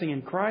blessing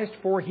in Christ,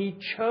 for He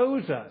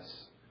chose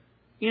us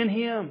in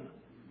Him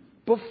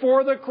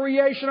before the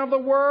creation of the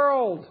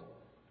world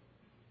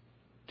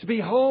to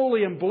be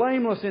holy and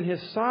blameless in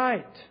His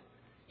sight.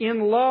 In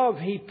love,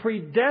 He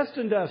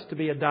predestined us to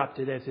be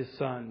adopted as His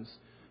sons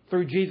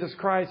through Jesus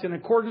Christ in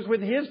accordance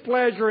with His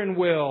pleasure and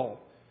will."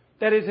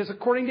 That is, it's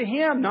according to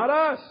Him, not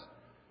us.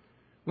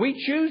 We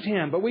choose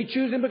Him, but we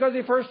choose Him because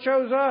He first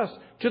chose us.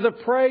 To the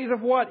praise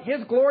of what?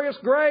 His glorious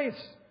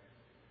grace.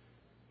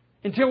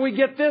 Until we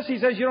get this, he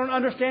says, you don't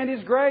understand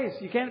His grace.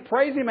 You can't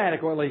praise Him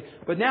adequately.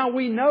 But now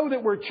we know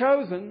that we're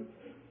chosen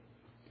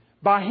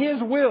by His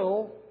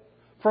will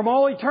from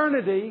all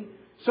eternity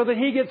so that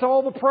He gets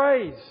all the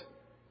praise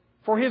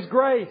for His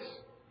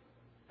grace.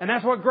 And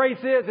that's what grace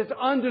is. It's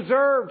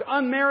undeserved,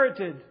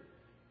 unmerited.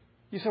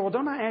 You say, "Well,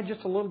 don't I add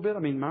just a little bit? I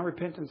mean, my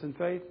repentance and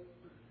faith."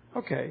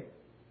 Okay.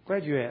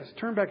 Glad you asked.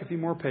 Turn back a few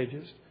more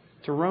pages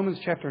to Romans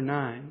chapter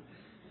 9.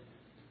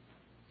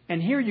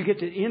 And here you get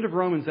to the end of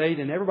Romans 8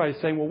 and everybody's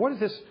saying, "Well, what is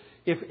this?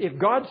 If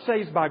God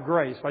saves by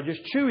grace, by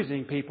just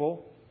choosing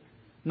people,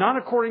 not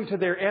according to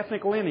their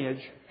ethnic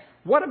lineage,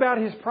 what about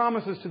His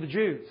promises to the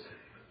Jews?"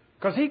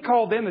 Because He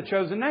called them the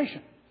chosen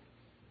nation.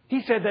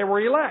 He said they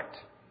were elect.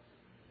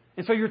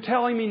 And so you're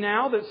telling me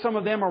now that some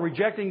of them are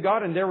rejecting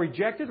God and they're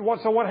rejected?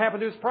 So what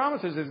happened to His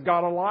promises? Is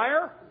God a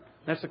liar?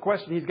 That's the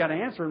question he's got to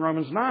answer in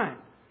Romans 9.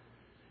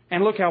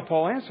 And look how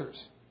Paul answers.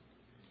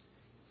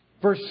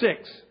 Verse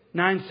 6,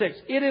 9:6.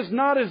 It is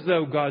not as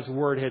though God's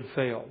word had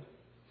failed.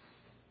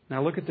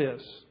 Now look at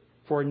this.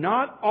 For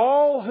not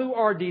all who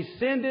are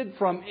descended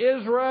from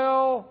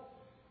Israel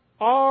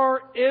are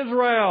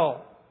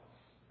Israel.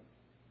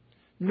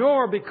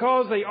 Nor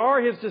because they are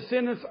His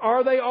descendants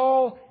are they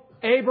all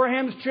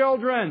Abraham's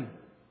children.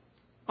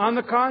 On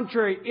the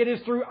contrary, it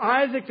is through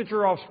Isaac that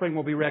your offspring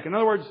will be reckoned. In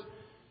other words,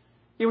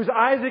 it was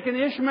Isaac and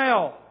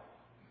Ishmael.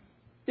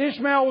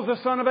 Ishmael was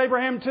the son of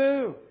Abraham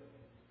too.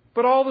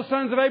 But all the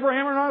sons of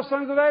Abraham are not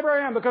sons of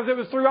Abraham because it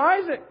was through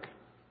Isaac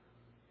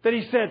that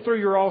He said, through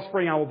your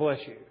offspring I will bless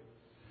you.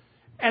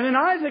 And then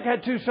Isaac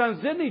had two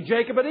sons, didn't he?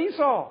 Jacob and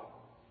Esau.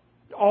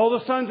 All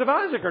the sons of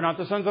Isaac are not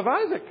the sons of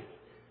Isaac.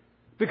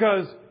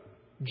 Because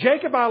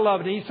Jacob I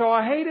loved and Esau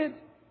I hated.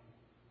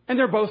 And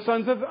they're both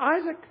sons of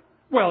Isaac.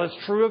 Well,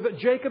 it's true of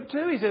Jacob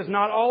too. He says,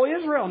 not all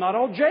Israel, not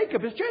all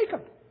Jacob is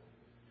Jacob.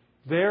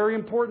 Very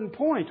important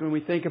point when we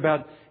think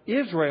about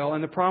Israel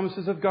and the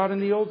promises of God in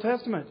the Old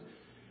Testament.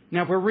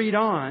 Now, if we read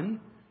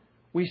on,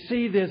 we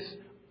see this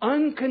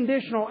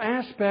unconditional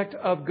aspect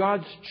of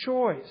God's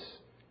choice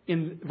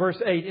in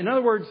verse 8. In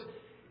other words,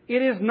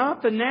 it is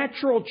not the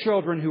natural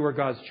children who are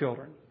God's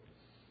children.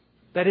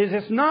 That is,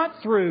 it's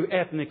not through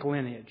ethnic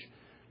lineage.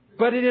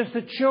 But it is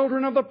the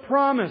children of the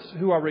promise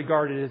who are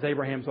regarded as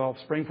Abraham's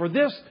offspring. For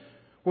this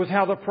was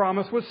how the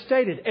promise was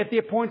stated. At the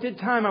appointed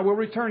time I will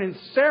return, and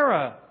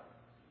Sarah,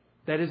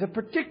 that is a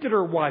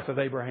particular wife of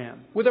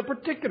Abraham, with a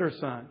particular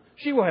son,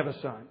 she will have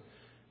a son.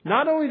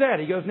 Not only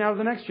that, he goes now to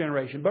the next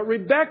generation, but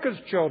Rebekah's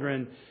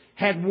children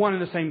had one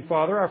and the same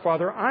father, our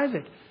father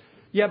Isaac.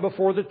 Yet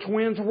before the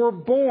twins were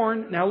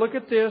born, now look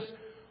at this,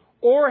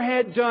 or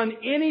had done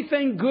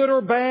anything good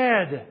or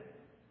bad.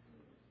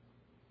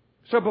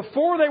 So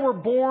before they were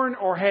born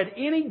or had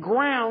any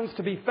grounds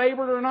to be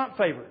favored or not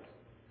favored,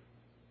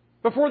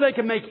 before they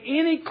could make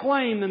any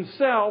claim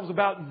themselves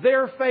about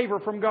their favor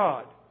from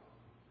God,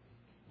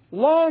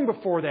 long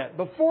before that,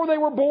 before they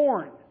were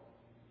born,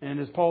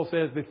 and as Paul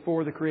says,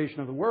 before the creation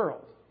of the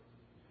world.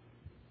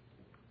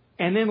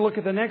 And then look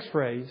at the next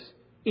phrase,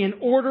 in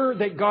order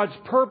that God's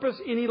purpose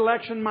in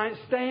election might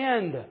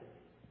stand.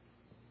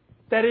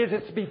 That is,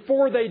 it's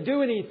before they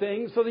do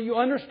anything, so that you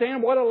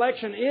understand what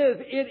election is.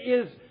 It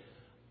is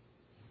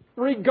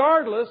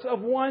regardless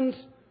of one's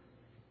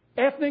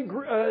ethnic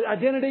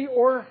identity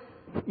or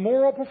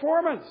moral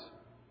performance.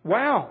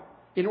 Wow.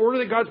 In order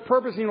that God's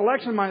purpose in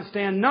election might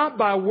stand, not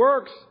by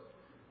works,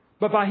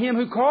 but by Him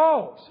who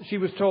calls. She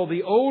was told,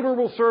 the older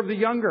will serve the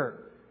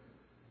younger.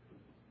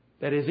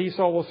 That is,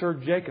 Esau will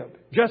serve Jacob.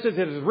 Just as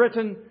it is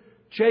written,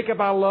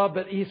 Jacob I loved,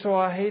 but Esau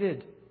I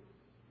hated.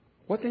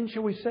 What then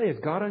shall we say? Is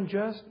God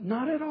unjust?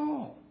 Not at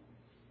all.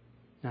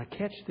 Now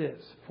catch this.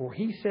 For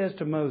He says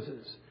to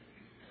Moses,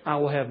 I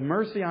will have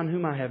mercy on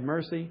whom I have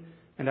mercy,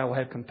 and I will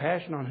have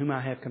compassion on whom I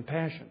have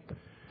compassion.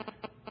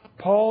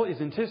 Paul is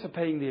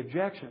anticipating the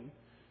objection.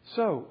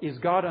 So, is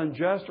God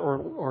unjust,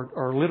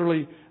 or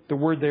literally the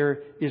word there,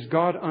 is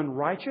God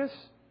unrighteous?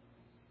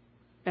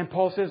 And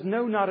Paul says,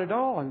 no, not at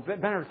all. As a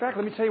matter of fact,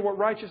 let me tell you what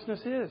righteousness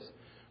is.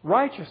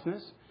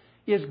 Righteousness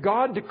is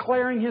God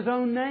declaring His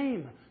own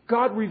name.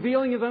 God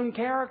revealing His own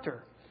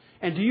character.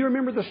 And do you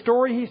remember the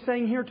story He's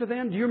saying here to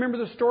them? Do you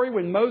remember the story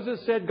when Moses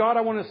said, God,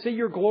 I want to see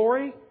your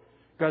glory?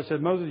 God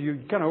said, Moses,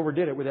 you kind of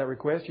overdid it with that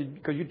request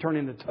because you'd turn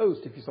into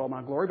toast if you saw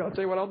my glory. But I'll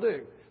tell you what I'll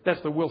do.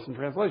 That's the Wilson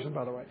translation,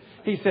 by the way.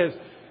 He says,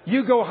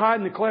 you go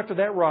hide in the cleft of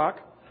that rock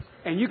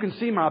and you can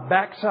see my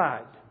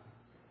backside.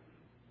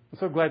 I'm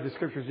so glad the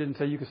Scriptures didn't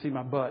say you can see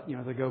my butt,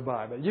 as they go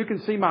by. But you can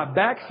see my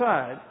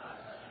backside.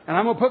 And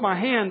I'm going to put my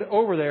hand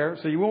over there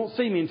so you won't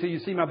see me until you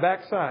see my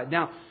backside.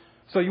 Now,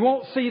 so you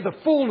won't see the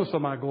fullness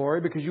of my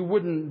glory because you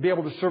wouldn't be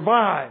able to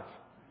survive.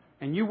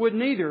 And you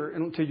wouldn't either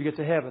until you get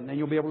to heaven. Then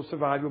you'll be able to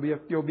survive.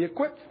 You'll be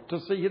equipped to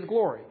see His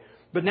glory.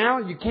 But now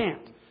you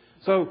can't.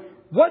 So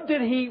what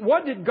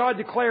did God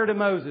declare to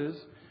Moses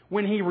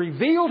when He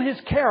revealed His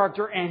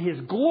character and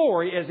His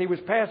glory as He was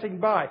passing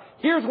by?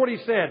 Here's what He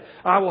said.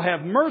 I will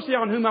have mercy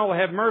on whom I will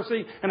have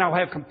mercy, and I will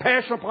have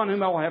compassion upon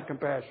whom I will have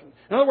compassion.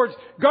 In other words,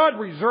 God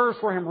reserves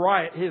for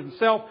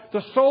Himself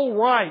the sole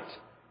right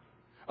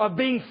of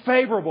being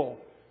favorable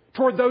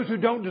toward those who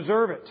don't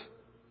deserve it.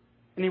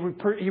 And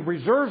He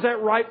reserves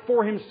that right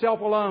for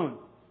Himself alone.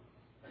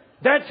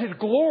 That's His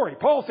glory.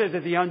 Paul says,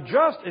 is He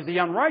unjust? Is He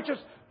unrighteous?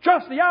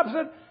 Just the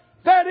opposite.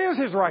 That is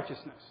His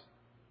righteousness.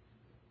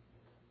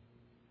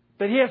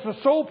 That He has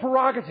the sole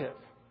prerogative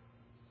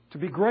to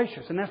be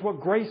gracious. And that's what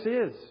grace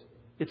is.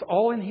 It's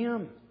all in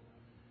Him.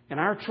 And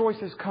our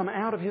choices come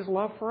out of His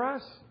love for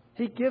us.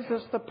 He gives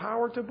us the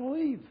power to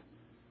believe.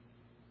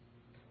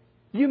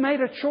 You made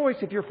a choice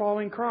if you're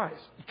following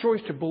Christ. A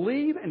choice to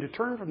believe and to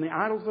turn from the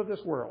idols of this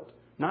world.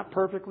 Not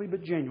perfectly,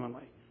 but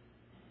genuinely.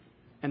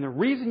 And the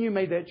reason you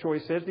made that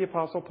choice, says the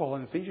Apostle Paul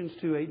in Ephesians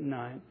 2, 8 and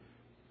 9,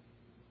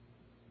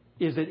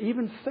 is that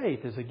even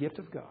faith is a gift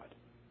of God.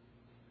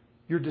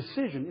 Your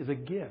decision is a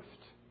gift.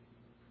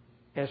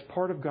 as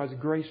part of God's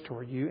grace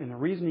toward you. And the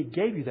reason He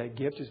gave you that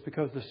gift is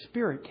because the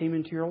Spirit came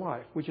into your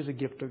life, which is a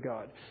gift of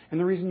God. And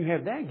the reason you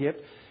have that gift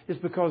is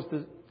because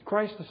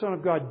Christ, the Son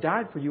of God,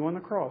 died for you on the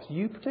cross,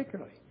 you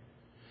particularly.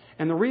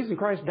 And the reason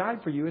Christ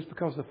died for you is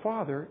because the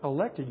Father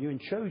elected you and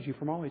chose you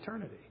from all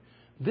eternity.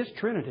 This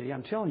Trinity,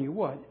 I'm telling you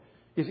what,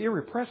 is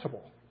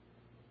irrepressible.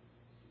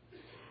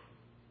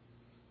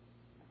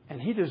 And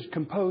He does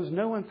compose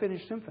no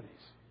unfinished symphonies.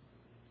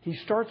 He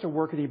starts a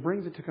work and He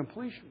brings it to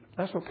completion.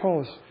 That's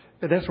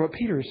what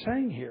Peter is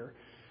saying here.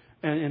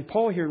 And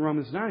Paul here in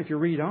Romans 9, if you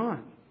read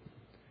on,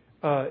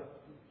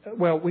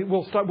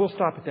 we'll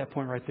stop at that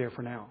point right there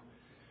for now.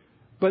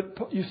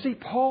 But you see,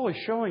 Paul is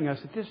showing us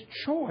that this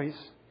choice,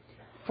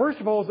 first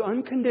of all, is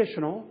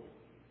unconditional.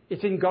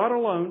 It's in God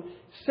alone.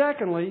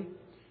 Secondly,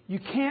 you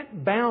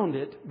can't bound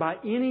it by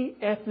any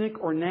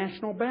ethnic or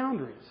national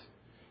boundaries.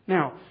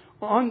 Now,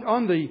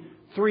 on the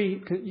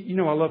three,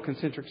 I love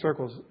concentric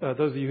circles.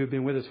 Those of you who've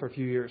been with us for a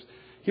few years.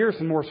 Here are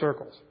some more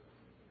circles.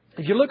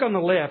 If you look on the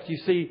left, you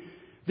see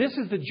this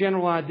is the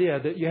general idea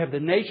that you have the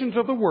nations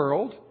of the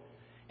world,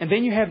 and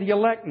then you have the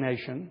elect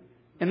nation,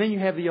 and then you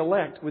have the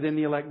elect within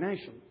the elect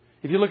nation.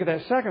 If you look at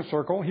that second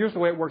circle, here's the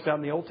way it works out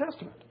in the Old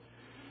Testament.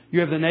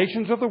 You have the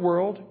nations of the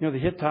world, the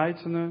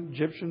Hittites and the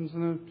Egyptians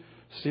and the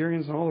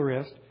Syrians and all the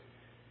rest.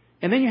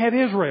 And then you have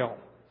Israel,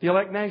 the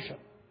elect nation.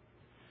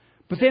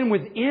 But then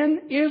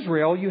within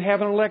Israel, you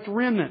have an elect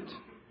remnant.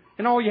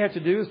 And all you have to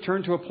do is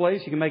turn to a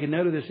place. You can make a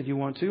note of this if you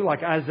want to,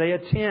 like Isaiah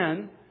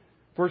 10,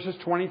 verses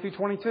 20 through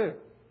 22.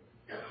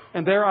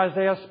 And there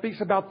Isaiah speaks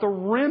about the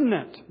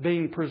remnant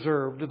being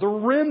preserved, the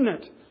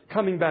remnant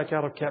coming back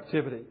out of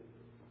captivity.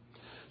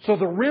 So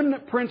the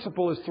remnant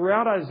principle is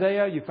throughout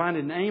Isaiah. You find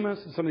it in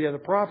Amos and some of the other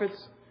prophets.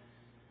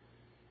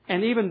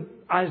 And even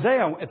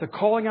Isaiah, at the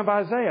calling of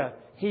Isaiah,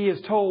 he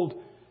is told,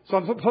 so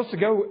I'm supposed to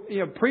go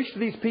preach to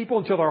these people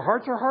until their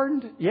hearts are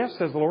hardened? Yes,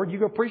 says the Lord, you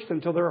go preach to them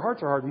until their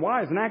hearts are hardened.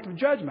 Why? It's an act of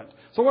judgment.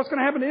 So what's going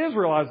to happen to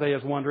Israel, Isaiah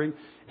is wondering.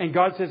 And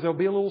God says there'll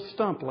be a little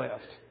stump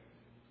left.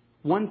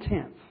 1/10.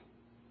 Kind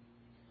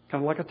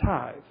of like a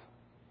tithe.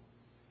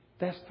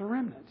 That's the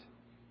remnant.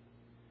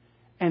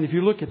 And if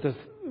you look at the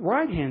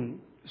right-hand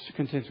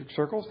concentric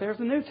circles, there's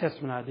the New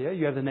Testament idea.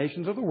 You have the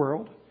nations of the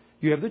world.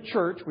 You have the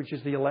church, which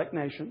is the elect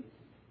nation.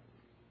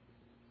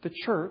 The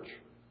church,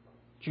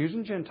 Jews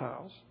and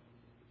Gentiles,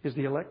 is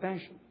the elect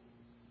nation.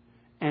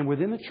 And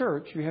within the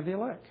church, you have the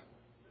elect.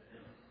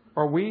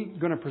 Are we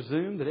going to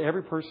presume that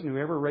every person who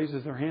ever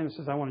raises their hand and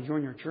says, I want to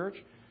join your church,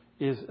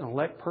 is an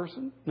elect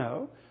person?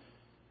 No.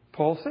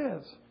 Paul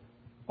says,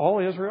 all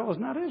Israel is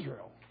not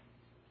Israel.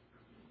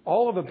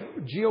 All of a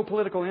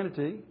geopolitical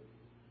entity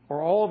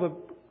or all of a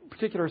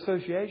particular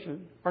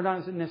association are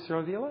not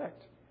necessarily the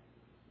elect.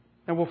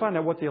 And we'll find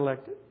out what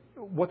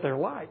they're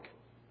like.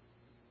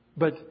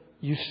 But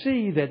you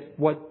see that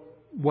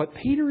what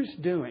Peter is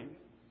doing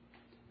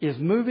is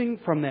moving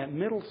from that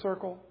middle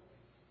circle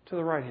to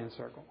the right-hand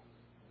circle.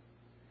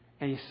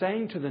 And he's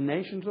saying to the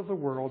nations of the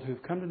world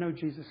who've come to know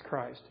Jesus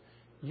Christ,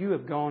 you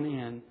have gone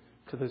in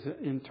to those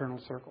internal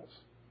circles.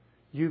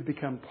 You've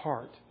become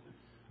part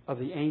of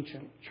the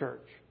ancient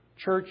church.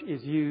 Church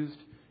is used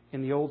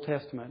in the Old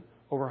Testament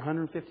over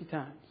 150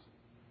 times.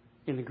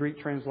 In the Greek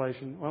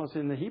translation, well, it's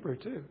in the Hebrew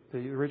too, the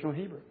original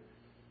Hebrew.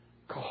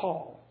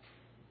 Kahal.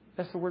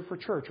 That's the word for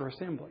church or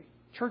assembly.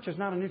 Church is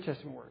not a New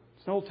Testament word.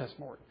 It's an Old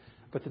Testament word.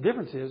 But the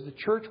difference is the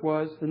church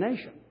was the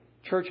nation.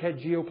 Church had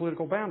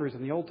geopolitical boundaries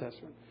in the Old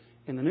Testament.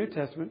 In the New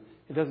Testament,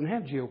 it doesn't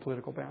have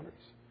geopolitical boundaries.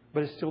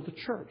 But it's still the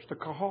church, the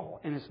kahal.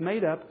 And it's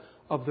made up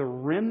of the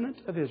remnant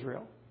of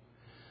Israel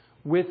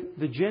with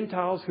the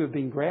Gentiles who have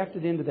been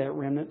grafted into that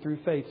remnant through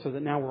faith so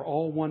that now we're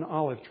all one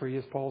olive tree,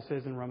 as Paul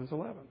says in Romans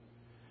 11.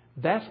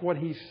 That's what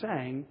he's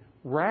saying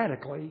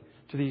radically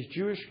to these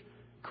Jewish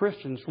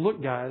Christians.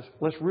 Look, guys,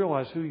 let's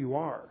realize who you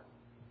are.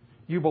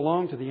 You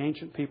belong to the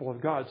ancient people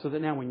of God. So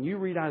that now when you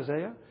read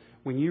Isaiah,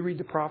 when you read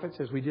the prophets,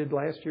 as we did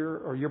last year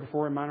or year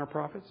before in Minor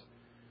Prophets,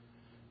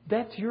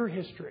 that's your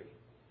history.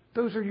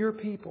 Those are your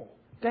people.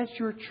 That's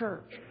your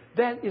church.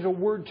 That is a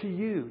word to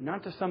you,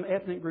 not to some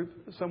ethnic group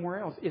somewhere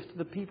else. It's to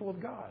the people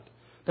of God.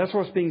 That's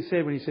what's being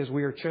said when he says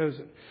we are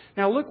chosen.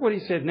 Now look what he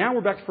said. Now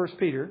we're back to 1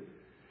 Peter.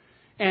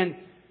 And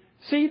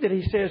see that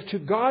he says to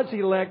God's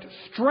elect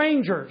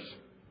strangers.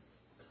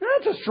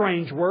 That's a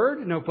strange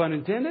word, no pun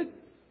intended.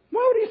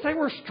 Why would he say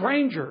we're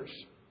strangers?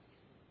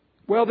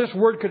 Well, this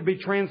word could be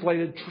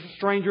translated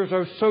strangers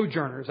or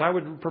sojourners. I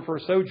would prefer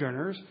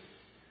sojourners.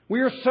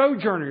 We are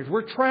sojourners.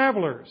 We're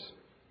travelers.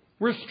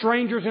 We're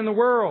strangers in the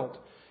world.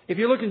 If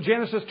you look in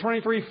Genesis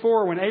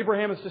 23:4, when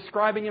Abraham is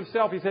describing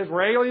himself, he says,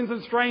 we're aliens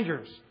and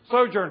strangers,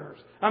 sojourners.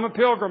 I'm a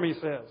pilgrim, he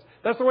says.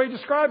 That's the way he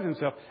describes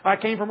himself. I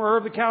came from Ur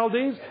of the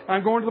Chaldees.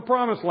 I'm going to the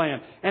promised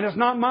land. And it's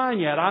not mine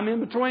yet. I'm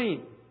in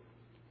between.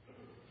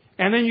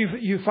 And then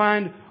you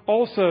find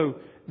also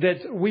that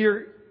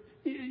we're,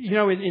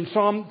 in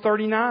Psalm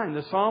 39,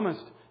 the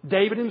psalmist,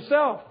 David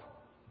himself.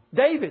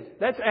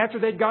 That's after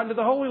they'd gotten to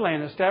the Holy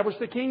Land, established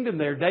the kingdom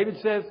there. David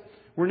says,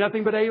 we're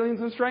nothing but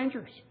aliens and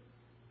strangers.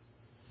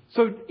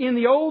 So in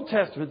the Old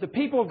Testament, the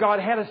people of God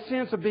had a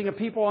sense of being a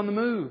people on the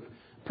move.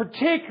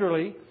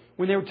 particularly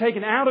when they were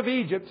taken out of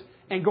Egypt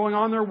and going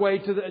on their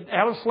way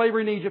out of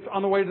slavery in Egypt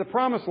on the way to the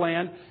Promised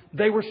Land.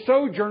 They were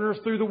sojourners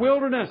through the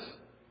wilderness.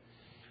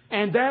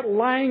 And that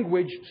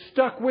language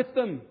stuck with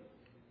them.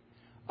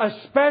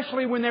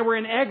 Especially when they were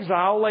in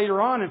exile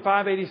later on in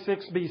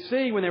 586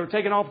 BC, when they were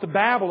taken off to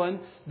Babylon,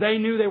 they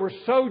knew they were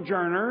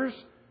sojourners,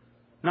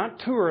 not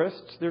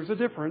tourists. There's a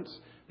difference.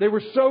 They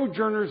were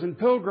sojourners and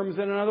pilgrims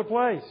in another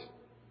place.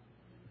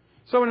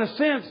 So in a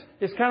sense,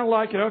 it's kind of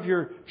like, if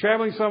you're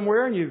traveling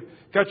somewhere and you've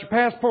got your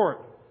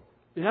passport,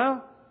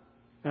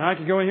 and I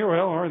could go in here,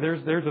 or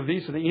there's a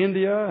visa to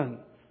India and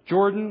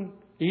Jordan,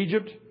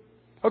 Egypt.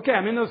 Okay,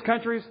 I'm in those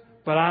countries,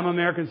 but I'm an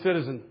American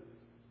citizen.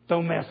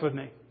 Don't mess with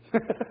me.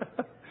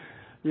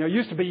 It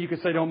used to be you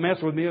could say, don't mess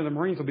with me, or the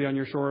Marines will be on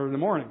your shore in the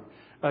morning.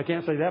 I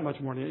can't say that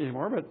much more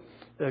anymore, but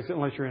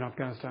unless you're in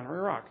Afghanistan or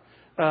Iraq.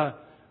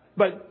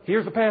 But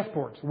here's the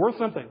passport. It's worth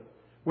something.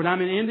 When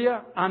I'm in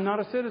India, I'm not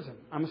a citizen.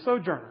 I'm a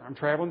sojourner. I'm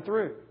traveling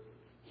through.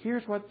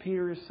 Here's what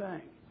Peter is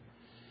saying.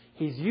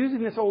 He's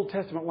using this Old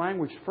Testament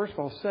language to first of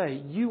all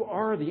say, you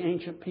are the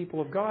ancient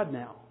people of God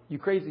now, you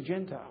crazy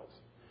Gentiles.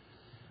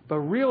 But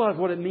realize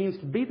what it means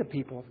to be the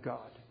people of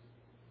God.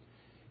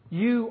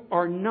 You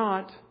are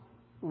not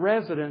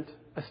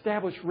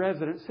established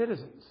resident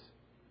citizens.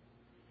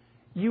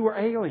 You are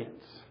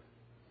aliens.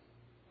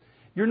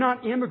 You're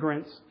not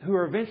immigrants who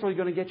are eventually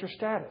going to get your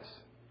status.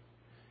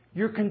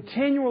 You're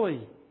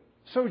continually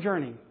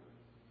sojourning,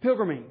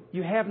 pilgriming.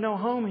 You have no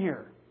home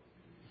here.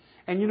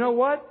 And you know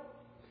what?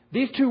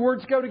 These two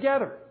words go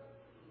together.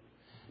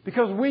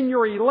 Because when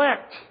you're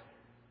elect,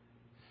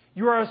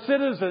 you are a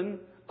citizen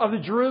of the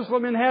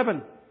Jerusalem in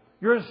heaven.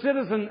 You're a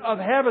citizen of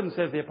heaven,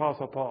 says the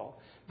Apostle Paul.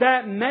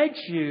 That makes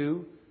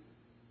you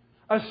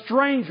a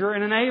stranger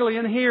and an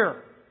alien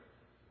here.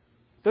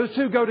 Those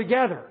two go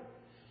together.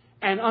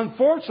 And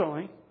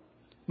unfortunately,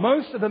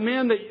 most of the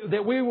men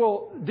that we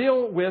will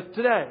deal with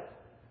today,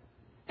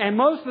 and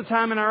most of the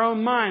time in our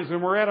own minds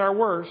when we're at our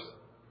worst,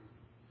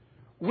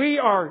 we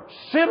are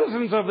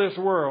citizens of this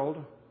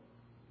world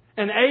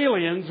and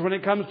aliens when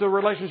it comes to a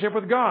relationship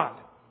with God.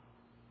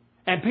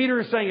 And Peter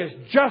is saying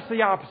it's just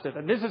the opposite.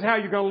 And this is how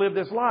you're going to live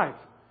this life.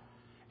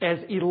 As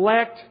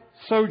elect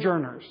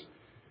sojourners.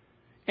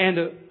 And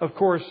of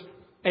course,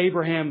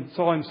 Abraham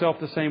saw himself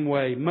the same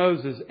way.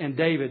 Moses and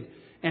David.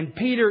 And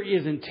Peter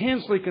is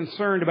intensely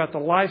concerned about the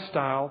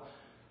lifestyle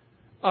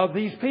of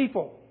these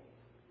people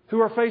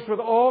who are faced with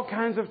all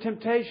kinds of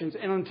temptations.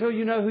 And until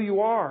you know who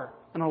you are,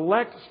 an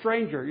elect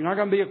stranger, you're not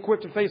going to be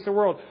equipped to face the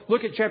world.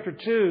 Look at chapter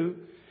 2.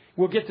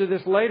 We'll get to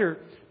this later.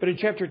 But in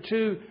chapter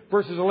 2,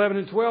 verses 11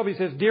 and 12, he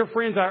says, Dear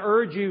friends, I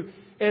urge you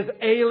as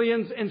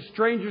aliens and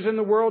strangers in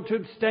the world to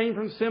abstain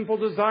from sinful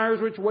desires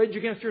which wage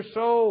against your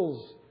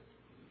souls.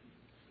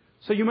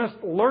 So you must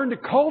learn to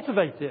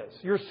cultivate this.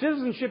 Your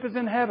citizenship is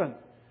in heaven.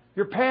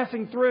 You're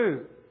passing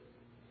through.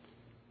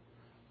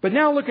 But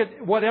now look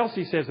at what else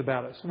he says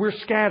about us. We're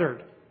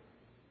scattered.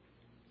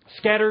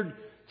 Scattered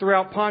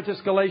throughout Pontus,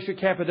 Galatia,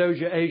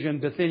 Cappadocia, Asia,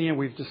 and Bithynia.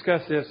 We've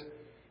discussed this,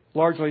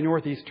 largely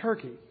northeast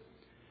Turkey.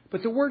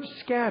 But the word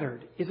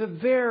scattered is a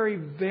very,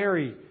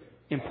 very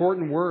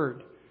important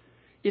word.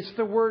 It's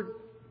the word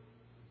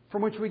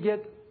from which we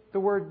get the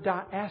word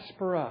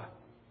diaspora,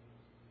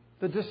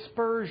 the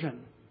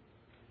dispersion.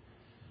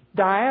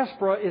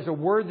 Diaspora is a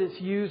word that's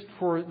used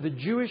for the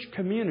Jewish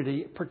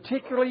community,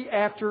 particularly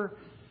after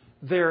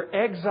their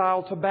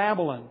exile to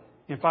Babylon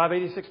in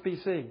 586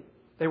 BC.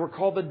 They were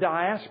called the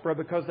diaspora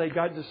because they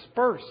got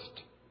dispersed.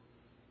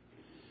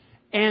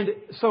 And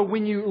so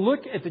when you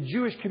look at the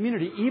Jewish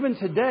community, even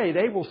today,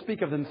 they will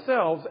speak of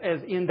themselves as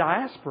in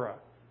diaspora,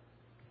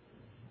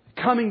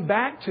 coming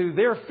back to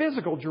their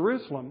physical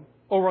Jerusalem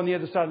over on the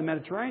other side of the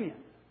Mediterranean.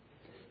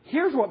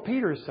 Here's what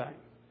Peter is saying.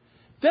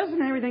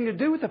 Doesn't have anything to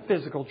do with the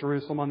physical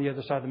Jerusalem on the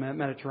other side of the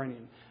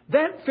Mediterranean.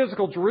 That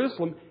physical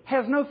Jerusalem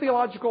has no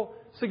theological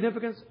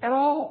significance at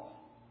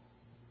all.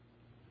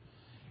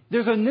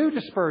 There's a new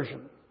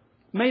dispersion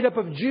made up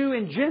of Jew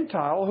and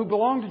Gentile who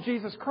belong to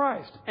Jesus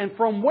Christ. And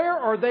from where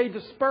are they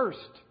dispersed?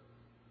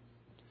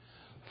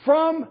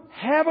 From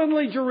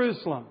heavenly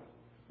Jerusalem,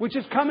 which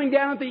is coming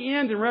down at the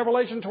end in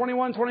Revelation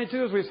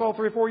 21-22, as we saw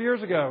 3 or 4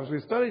 years ago, as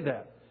we studied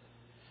that.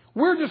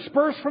 We're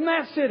dispersed from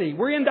that city.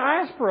 We're in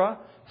diaspora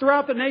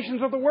throughout the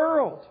nations of the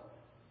world.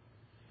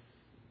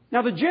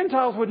 Now, the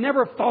Gentiles would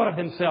never have thought of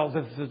themselves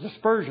as a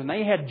dispersion.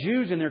 They had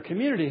Jews in their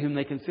community whom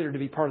they considered to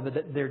be part of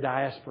their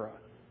diaspora.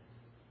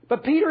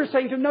 But Peter is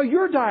saying to them, no,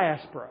 you're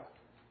diaspora.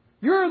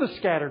 You're the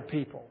scattered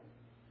people.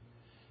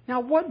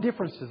 Now, what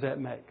difference does that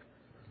make?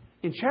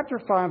 In chapter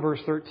 5, verse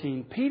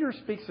 13, Peter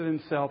speaks of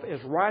himself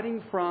as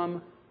writing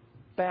from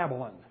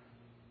Babylon.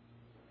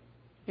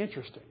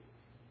 Interesting.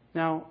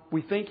 Now,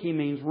 we think he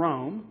means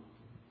Rome.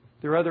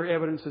 There are other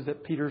evidences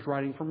that Peter's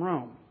writing from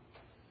Rome.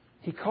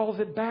 He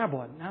calls it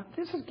Babylon. Now,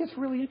 this gets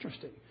really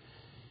interesting.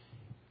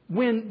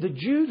 When the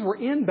Jews were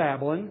in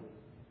Babylon,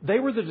 they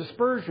were the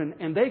dispersion,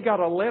 and they got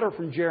a letter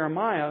from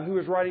Jeremiah, who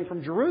was writing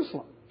from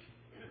Jerusalem.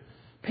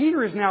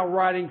 Peter is now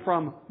writing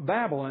from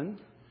Babylon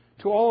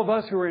to all of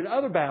us who are in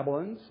other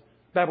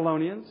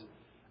Babylonians,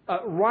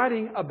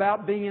 writing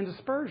about being in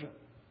dispersion.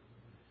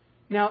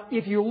 Now,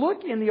 if you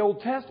look in the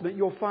Old Testament,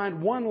 you'll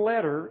find one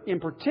letter in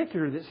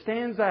particular that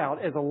stands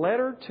out as a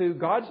letter to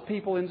God's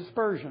people in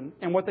dispersion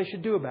and what they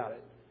should do about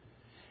it.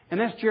 And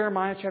that's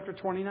Jeremiah chapter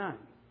 29.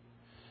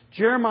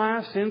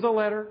 Jeremiah sends a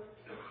letter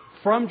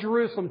from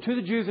Jerusalem to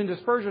the Jews in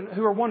dispersion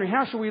who are wondering,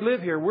 how should we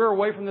live here? We're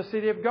away from the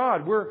city of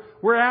God.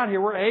 We're out here.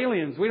 We're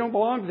aliens. We don't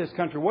belong to this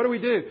country. What do we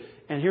do?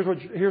 And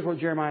here's what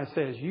Jeremiah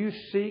says. You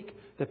seek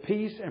the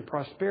peace and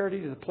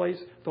prosperity to the place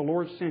the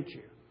Lord sent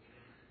you.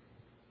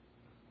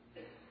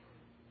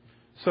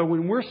 So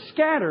when we're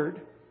scattered,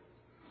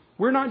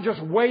 we're not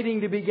just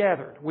waiting to be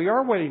gathered. We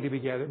are waiting to be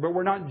gathered, but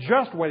we're not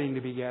just waiting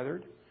to be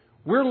gathered.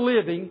 We're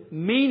living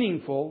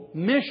meaningful,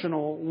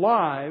 missional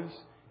lives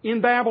in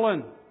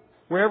Babylon,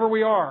 wherever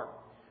we are.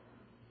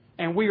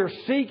 And we are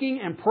seeking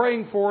and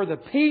praying for the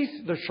peace,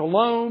 the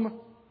shalom,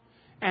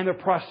 and the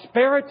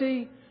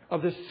prosperity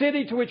of the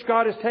city to which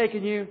God has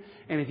taken you.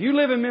 And if you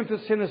live in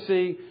Memphis,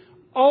 Tennessee,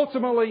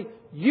 ultimately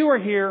you are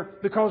here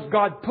because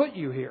God put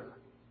you here.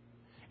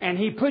 And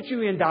He put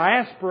you in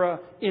diaspora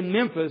in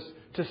Memphis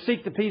to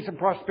seek the peace and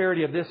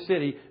prosperity of this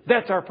city.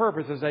 That's our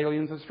purpose as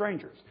aliens and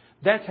strangers.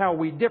 That's how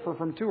we differ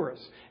from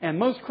tourists. And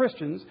most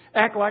Christians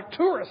act like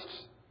tourists.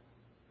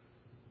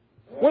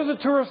 What does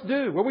a tourist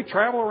do? Well, we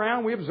travel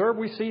around, we observe,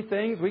 we see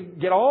things, we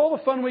get all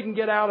the fun we can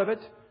get out of it,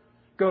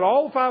 go to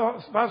all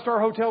the five-star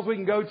hotels we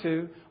can go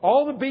to,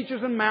 all the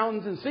beaches and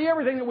mountains, and see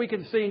everything that we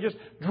can see and just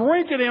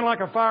drink it in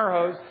like a fire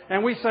hose,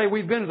 and we say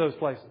we've been to those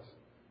places.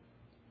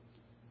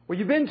 Well,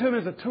 you've been to them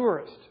as a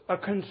tourist, a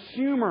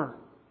consumer.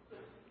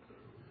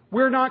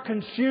 We're not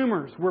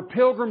consumers. We're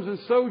pilgrims and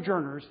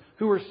sojourners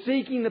who are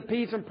seeking the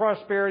peace and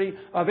prosperity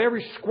of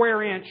every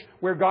square inch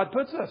where God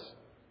puts us.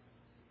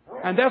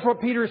 And that's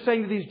what Peter is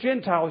saying to these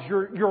Gentiles.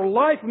 Your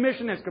life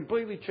mission has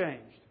completely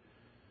changed.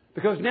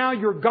 Because now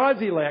you're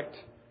God's elect,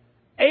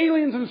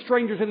 aliens and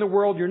strangers in the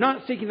world. You're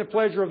not seeking the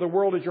pleasure of the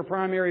world as your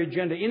primary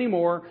agenda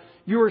anymore.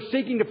 You are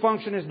seeking to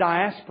function as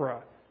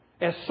diaspora,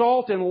 as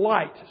salt and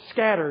light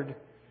scattered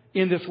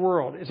in this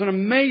world. It's an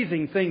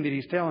amazing thing that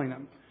He's telling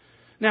them.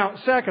 Now,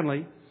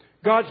 secondly,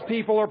 God's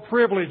people are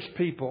privileged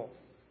people.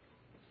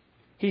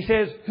 He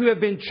says, who have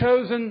been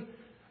chosen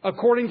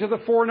according to the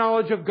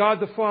foreknowledge of God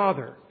the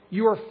Father.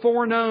 You are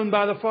foreknown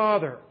by the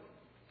Father.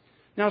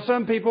 Now,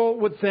 some people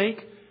would think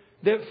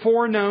that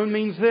foreknown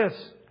means this,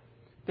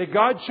 that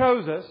God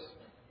chose us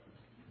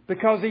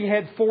because He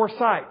had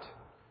foresight.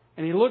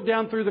 And He looked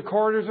down through the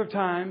corridors of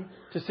time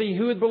to see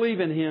who would believe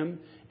in Him.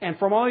 And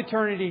from all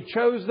eternity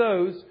chose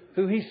those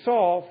who He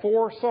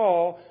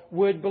foresaw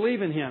would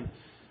believe in Him.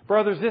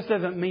 Brothers, this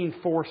doesn't mean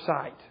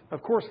foresight.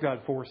 Of course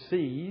God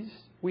foresees.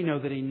 We know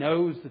that He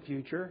knows the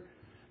future.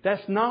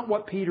 That's not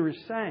what Peter is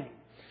saying.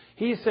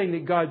 He is saying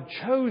that God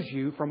chose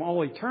you from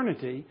all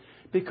eternity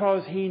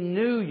because He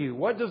knew you.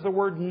 What does the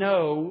word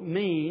know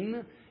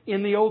mean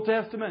in the Old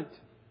Testament?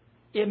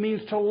 It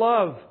means to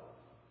love.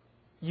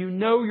 You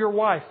know your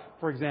wife,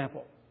 for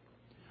example.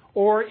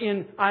 Or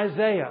in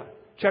Isaiah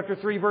chapter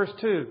 3 verse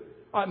 2.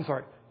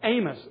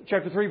 Amos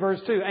chapter 3 verse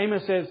 2.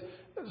 Amos says,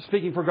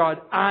 speaking for God,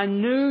 I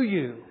knew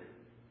you.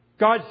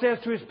 God says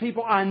to His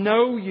people, I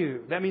know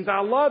you. That means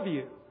I love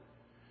you.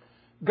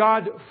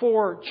 God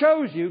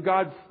chose you.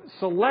 God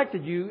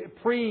selected you,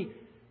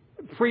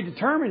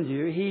 predetermined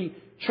you. He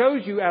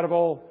chose you out of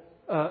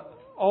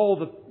all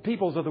the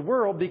peoples of the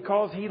world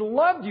because He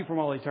loved you from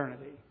all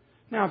eternity.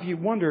 Now, if you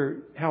wonder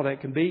how that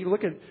can be,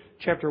 look at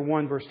chapter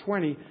 1, verse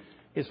 20.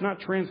 It's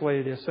not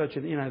translated as such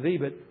in NIV,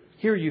 but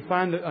here you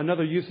find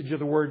another usage of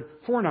the word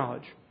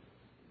foreknowledge.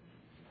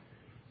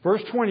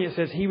 Verse 20, it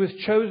says, He was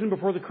chosen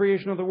before the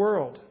creation of the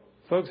world.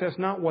 Folks, I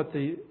don't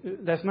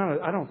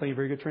think, a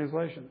very good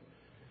translation.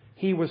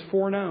 He was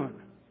foreknown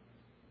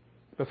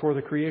before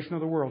the creation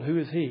of the world. Who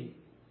is He?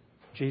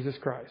 Jesus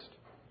Christ.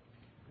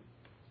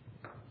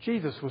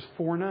 Jesus was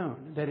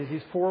foreknown. That is,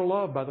 He's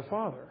foreloved by the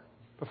Father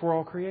before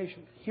all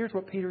creation. Here's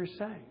what Peter is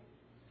saying.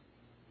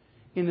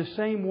 In the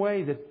same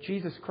way that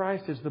Jesus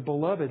Christ is the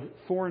beloved,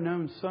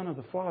 foreknown Son of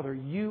the Father,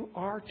 you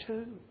are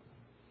too.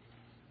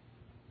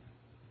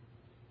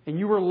 And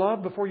you were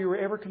loved before you were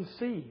ever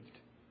conceived.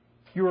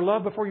 You were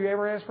loved before you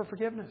ever asked for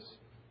forgiveness.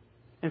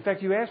 In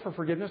fact, you asked for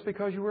forgiveness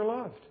because you were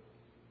loved.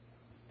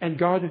 And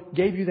God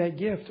gave you that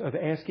gift of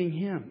asking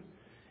Him.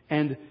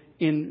 And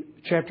in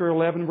chapter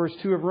 11, verse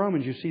 2 of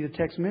Romans, you see the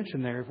text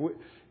mentioned there.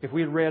 If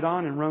we had read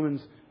on in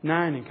Romans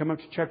 9 and come up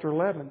to chapter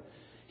 11,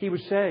 he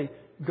would say,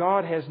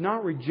 God has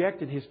not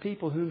rejected His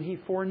people whom He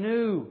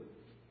foreknew.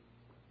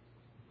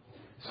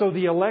 So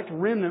the elect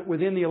remnant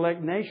within the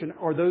elect nation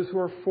are those who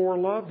are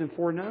foreloved and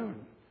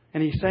foreknown.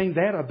 And He's saying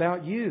that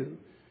about you.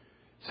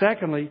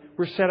 Secondly,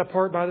 we're set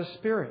apart by the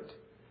Spirit.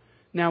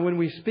 Now, when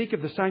we speak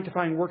of the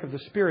sanctifying work of the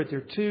Spirit, there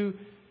are two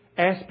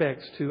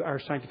aspects to our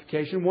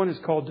sanctification. One is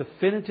called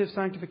definitive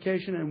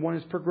sanctification and one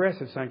is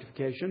progressive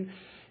sanctification.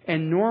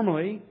 And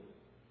normally,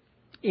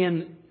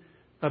 in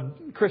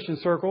Christian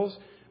circles,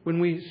 when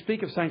we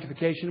speak of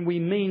sanctification, we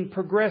mean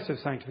progressive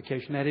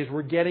sanctification. That is,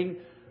 we're getting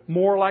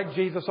more like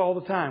Jesus all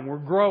the time. We're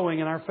growing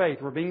in our faith.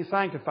 We're being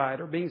sanctified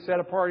or being set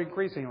apart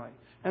increasingly.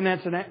 And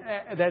that's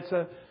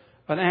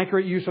an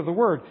accurate use of the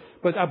word.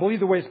 But I believe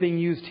the way it's being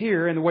used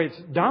here and the way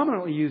it's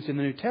dominantly used in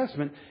the New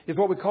Testament is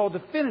what we call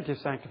definitive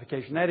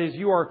sanctification. That is,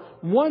 you are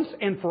once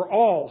and for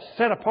all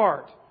set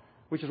apart,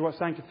 which is what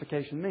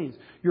sanctification means.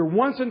 You're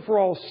once and for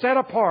all set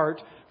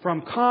apart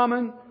from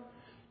common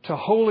to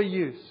holy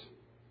use.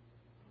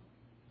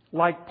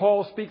 Like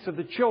Paul speaks of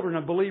the children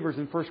of believers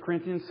in 1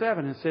 Corinthians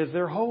 7 and says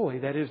they're holy.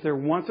 That is, they're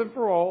once and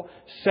for all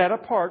set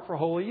apart for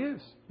holy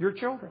use. Your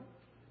children.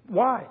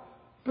 Why?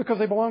 Because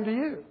they belong to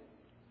you.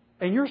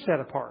 And you're set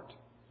apart.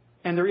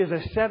 And there is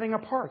a setting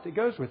apart that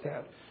goes with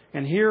that.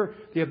 And here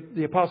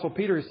the Apostle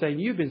Peter is saying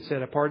you've been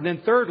set apart. And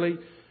then thirdly,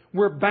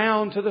 we're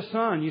bound to the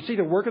Son. You see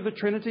the work of the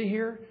Trinity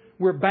here?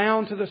 We're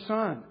bound to the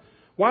Son.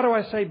 Why do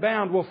I say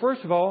bound? Well,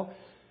 first of all,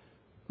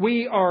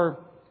 we are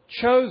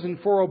chosen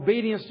for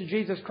obedience to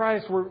Jesus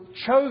Christ. We're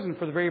chosen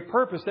for the very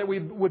purpose that we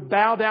would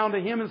bow down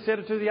to Him instead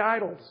of to the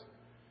idols.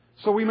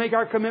 So we make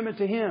our commitment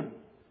to Him.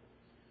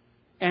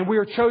 And we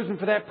are chosen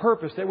for that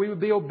purpose, that we would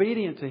be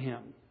obedient to Him.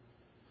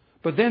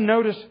 But then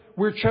notice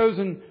we're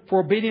chosen for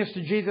obedience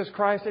to Jesus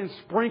Christ and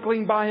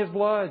sprinkling by His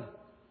blood.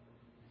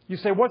 You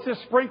say, what's this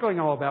sprinkling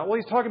all about? Well,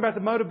 he's talking about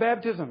the mode of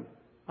baptism.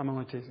 I'm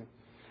only teasing.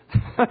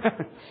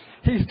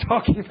 He's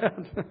talking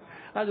about...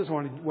 I just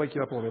want to wake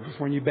you up a little bit. Just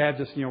when you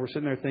Baptists, we're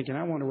sitting there thinking,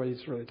 I wonder what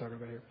he's really talking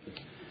about here.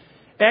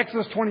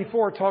 Exodus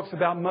 24 talks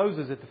about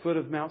Moses at the foot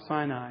of Mount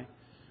Sinai,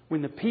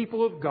 when the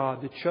people of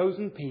God, the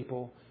chosen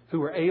people who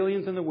were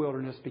aliens in the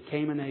wilderness,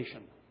 became a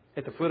nation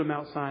at the foot of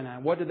Mount Sinai.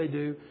 What did they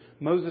do?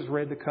 Moses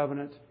read the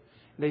covenant.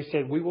 They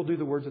said, we will do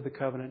the words of the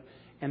covenant.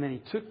 And then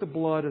he took the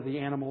blood of the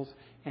animals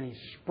and he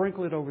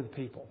sprinkled it over the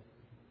people.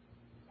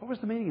 What was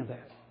the meaning of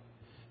that?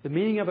 The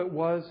meaning of it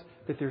was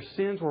that their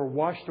sins were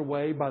washed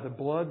away by the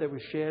blood that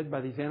was shed by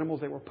these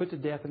animals that were put to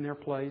death in their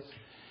place,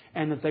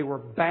 and that they were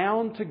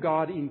bound to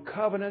God in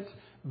covenant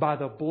by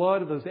the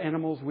blood of those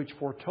animals, which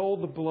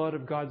foretold the blood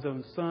of God's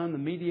own Son, the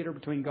mediator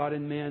between God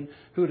and men,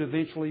 who would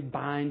eventually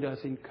bind us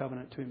in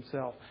covenant to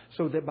Himself.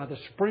 So that by the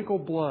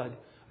sprinkled blood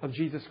of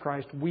Jesus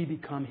Christ, we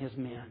become His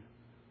men.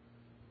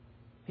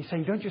 He's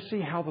saying, don't you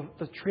see how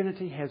the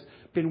Trinity has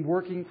been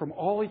working from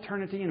all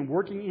eternity and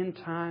working in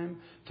time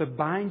to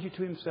bind you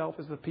to Himself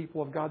as the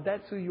people of God?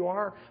 That's who you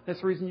are.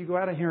 That's the reason you go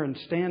out of here and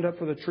stand up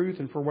for the truth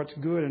and for what's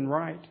good and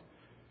right.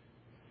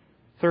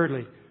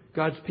 Thirdly,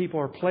 God's people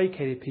are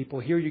placated people.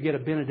 Here you get a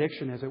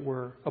benediction, as it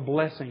were, a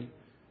blessing.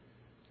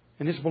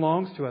 And this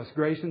belongs to us.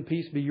 Grace and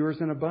peace be yours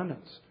in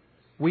abundance.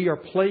 We are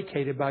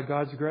placated by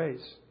God's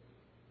grace.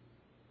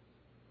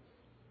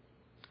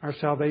 Our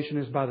salvation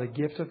is by the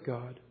gift of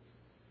God.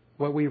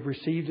 What we have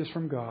received is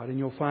from God. And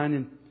you'll find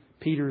in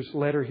Peter's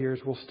letter here, as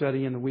we'll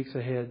study in the weeks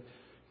ahead,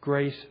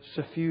 grace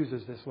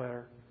suffuses this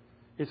letter.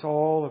 It's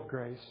all of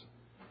grace.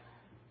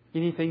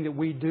 Anything that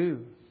we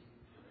do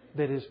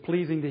that is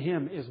pleasing to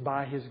Him is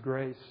by His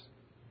grace.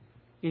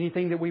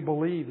 Anything that we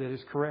believe that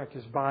is correct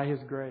is by His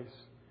grace.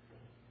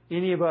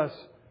 Any of us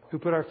who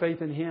put our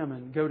faith in Him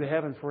and go to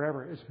heaven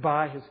forever, it's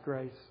by His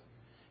grace.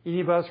 Any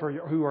of us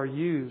who are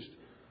used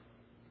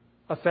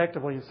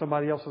effectively in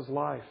somebody else's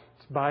life,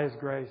 it's by His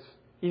grace.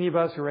 Any of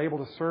us who are able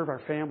to serve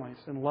our families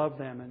and love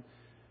them and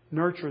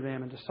nurture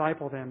them and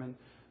disciple them and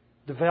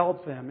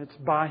develop them, it's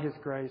by His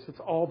grace. It's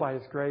all by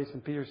His grace.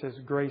 And Peter says,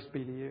 grace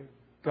be to you.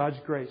 God's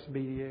grace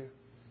be to you.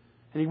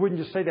 And he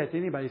wouldn't just say that to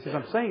anybody. He says,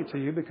 I'm saying it to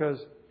you because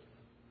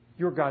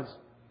you're God's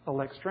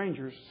elect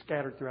strangers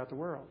scattered throughout the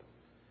world.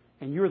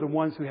 And you're the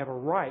ones who have a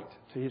right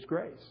to His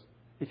grace,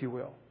 if you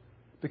will,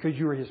 because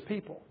you are His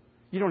people.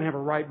 You don't have a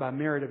right by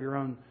merit of your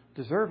own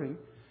deserving,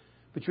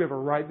 but you have a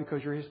right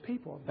because you're His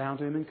people, bound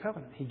to Him in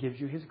covenant. He gives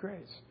you His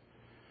grace.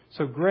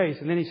 So grace.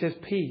 And then he says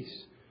peace.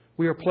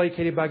 We are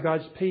placated by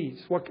God's peace.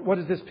 What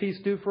does this peace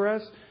do for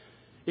us?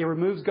 It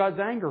removes God's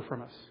anger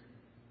from us.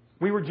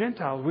 We were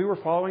Gentiles. We were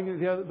following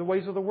the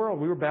ways of the world.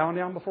 We were bowing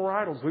down before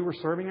idols. We were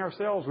serving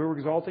ourselves. We were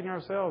exalting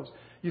ourselves.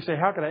 You say,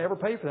 how could I ever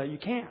pay for that? You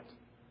can't.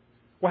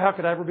 Well, how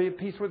could I ever be at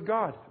peace with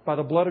God? By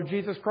the blood of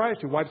Jesus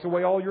Christ, who wipes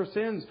away all your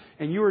sins.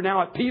 And you are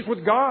now at peace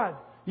with God.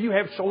 You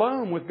have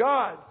shalom with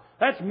God.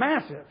 That's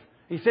massive.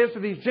 He says to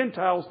these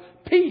Gentiles,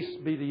 peace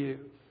be to you.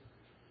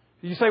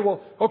 You say,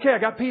 well, okay, I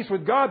got peace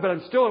with God, but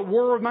I'm still at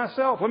war with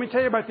myself. Let me tell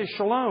you about this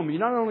shalom. You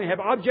not only have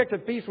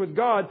objective peace with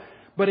God,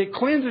 but it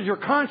cleanses your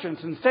conscience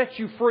and sets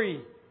you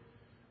free.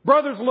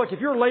 Brothers, look,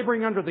 if you're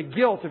laboring under the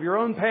guilt of your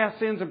own past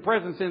sins and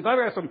present sins, I've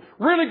got some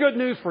really good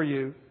news for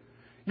you.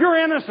 You're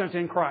innocent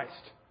in Christ.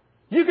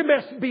 You can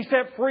best be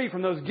set free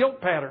from those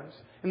guilt patterns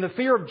and the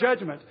fear of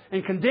judgment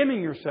and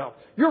condemning yourself.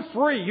 You're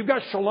free. You've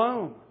got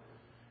shalom.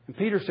 And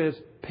Peter says,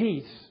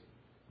 peace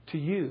to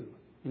you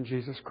in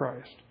Jesus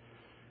Christ.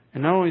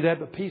 And not only that,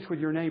 but peace with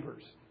your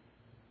neighbors.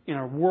 In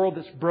a world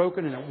that's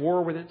broken and at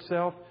war with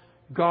itself,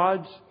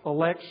 God's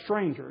elect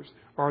strangers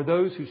are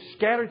those who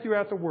scatter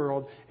throughout the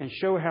world and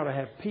show how to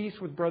have peace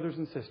with brothers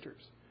and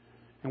sisters.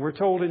 And we're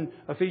told in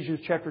Ephesians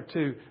chapter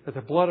 2 that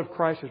the blood of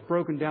Christ has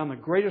broken down the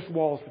greatest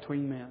walls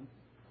between men.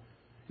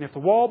 And if the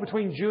wall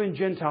between Jew and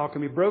Gentile can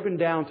be broken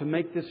down to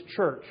make this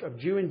church of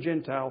Jew and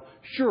Gentile,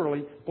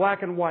 surely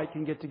black and white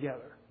can get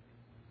together.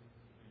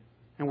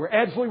 And we're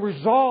absolutely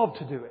resolved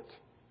to do it.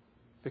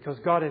 Because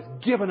God has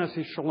given us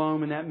His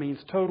shalom, and that means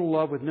total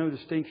love with no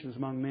distinctions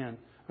among men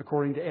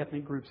according to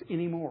ethnic groups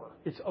anymore.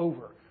 It's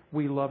over.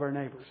 We love our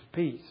neighbors.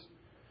 Peace.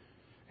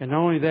 And not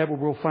only that, but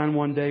we'll find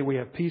one day we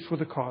have peace with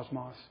the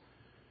cosmos.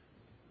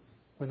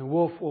 When the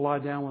wolf will lie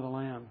down with the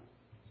lamb,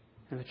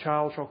 and the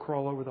child shall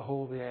crawl over the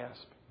hole of the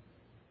asp.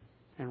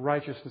 And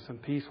righteousness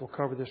and peace will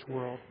cover this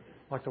world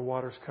like the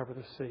waters cover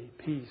the sea.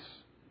 Peace.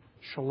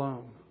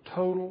 Shalom.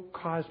 Total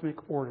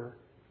cosmic order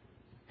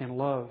and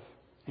love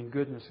and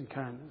goodness and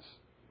kindness.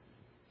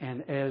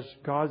 And as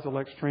God's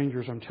elect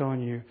strangers, I'm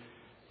telling you,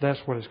 that's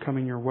what is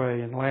coming your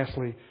way. And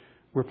lastly,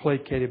 we're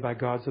placated by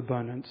God's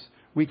abundance.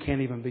 We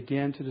can't even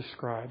begin to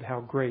describe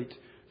how great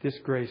this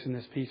grace and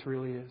this peace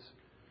really is.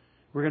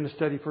 We're going to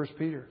study 1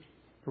 Peter.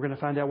 We're going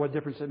to find out what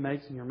difference it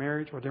makes in your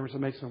marriage, what difference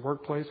it makes in the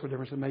workplace, what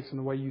difference it makes in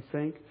the way you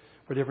think,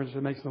 what difference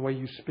it makes in the way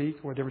you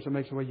speak, what difference it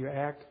makes in the way you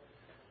act.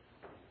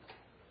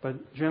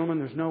 But, gentlemen,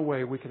 there's no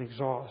way we can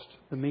exhaust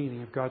the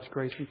meaning of God's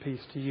grace and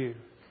peace to you.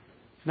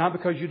 Not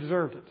because you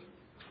deserved it,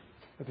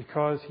 but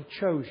because He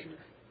chose you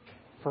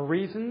for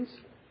reasons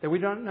that we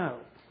don't know.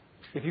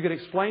 If you could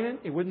explain it,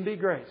 it wouldn't be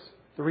grace.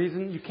 The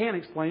reason you can't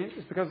explain it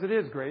is because it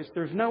is grace.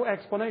 There's no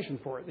explanation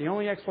for it. The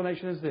only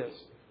explanation is this: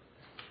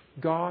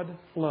 God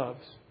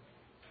loves.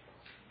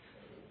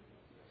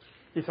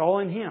 It's all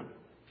in Him.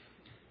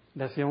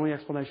 That's the only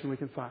explanation we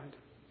can find.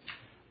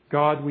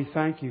 God, we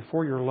thank You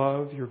for Your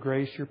love, Your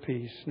grace, Your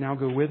peace. Now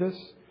go with us.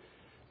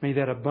 May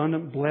that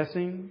abundant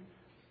blessing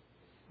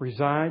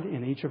reside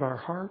in each of our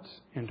hearts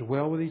and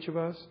dwell with each of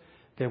us,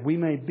 that we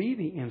may be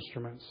the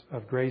instruments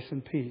of grace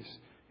and peace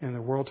in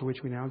the world to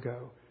which we now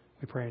go.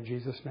 We pray in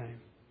Jesus' name.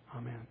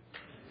 Amen.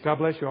 God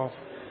bless you all.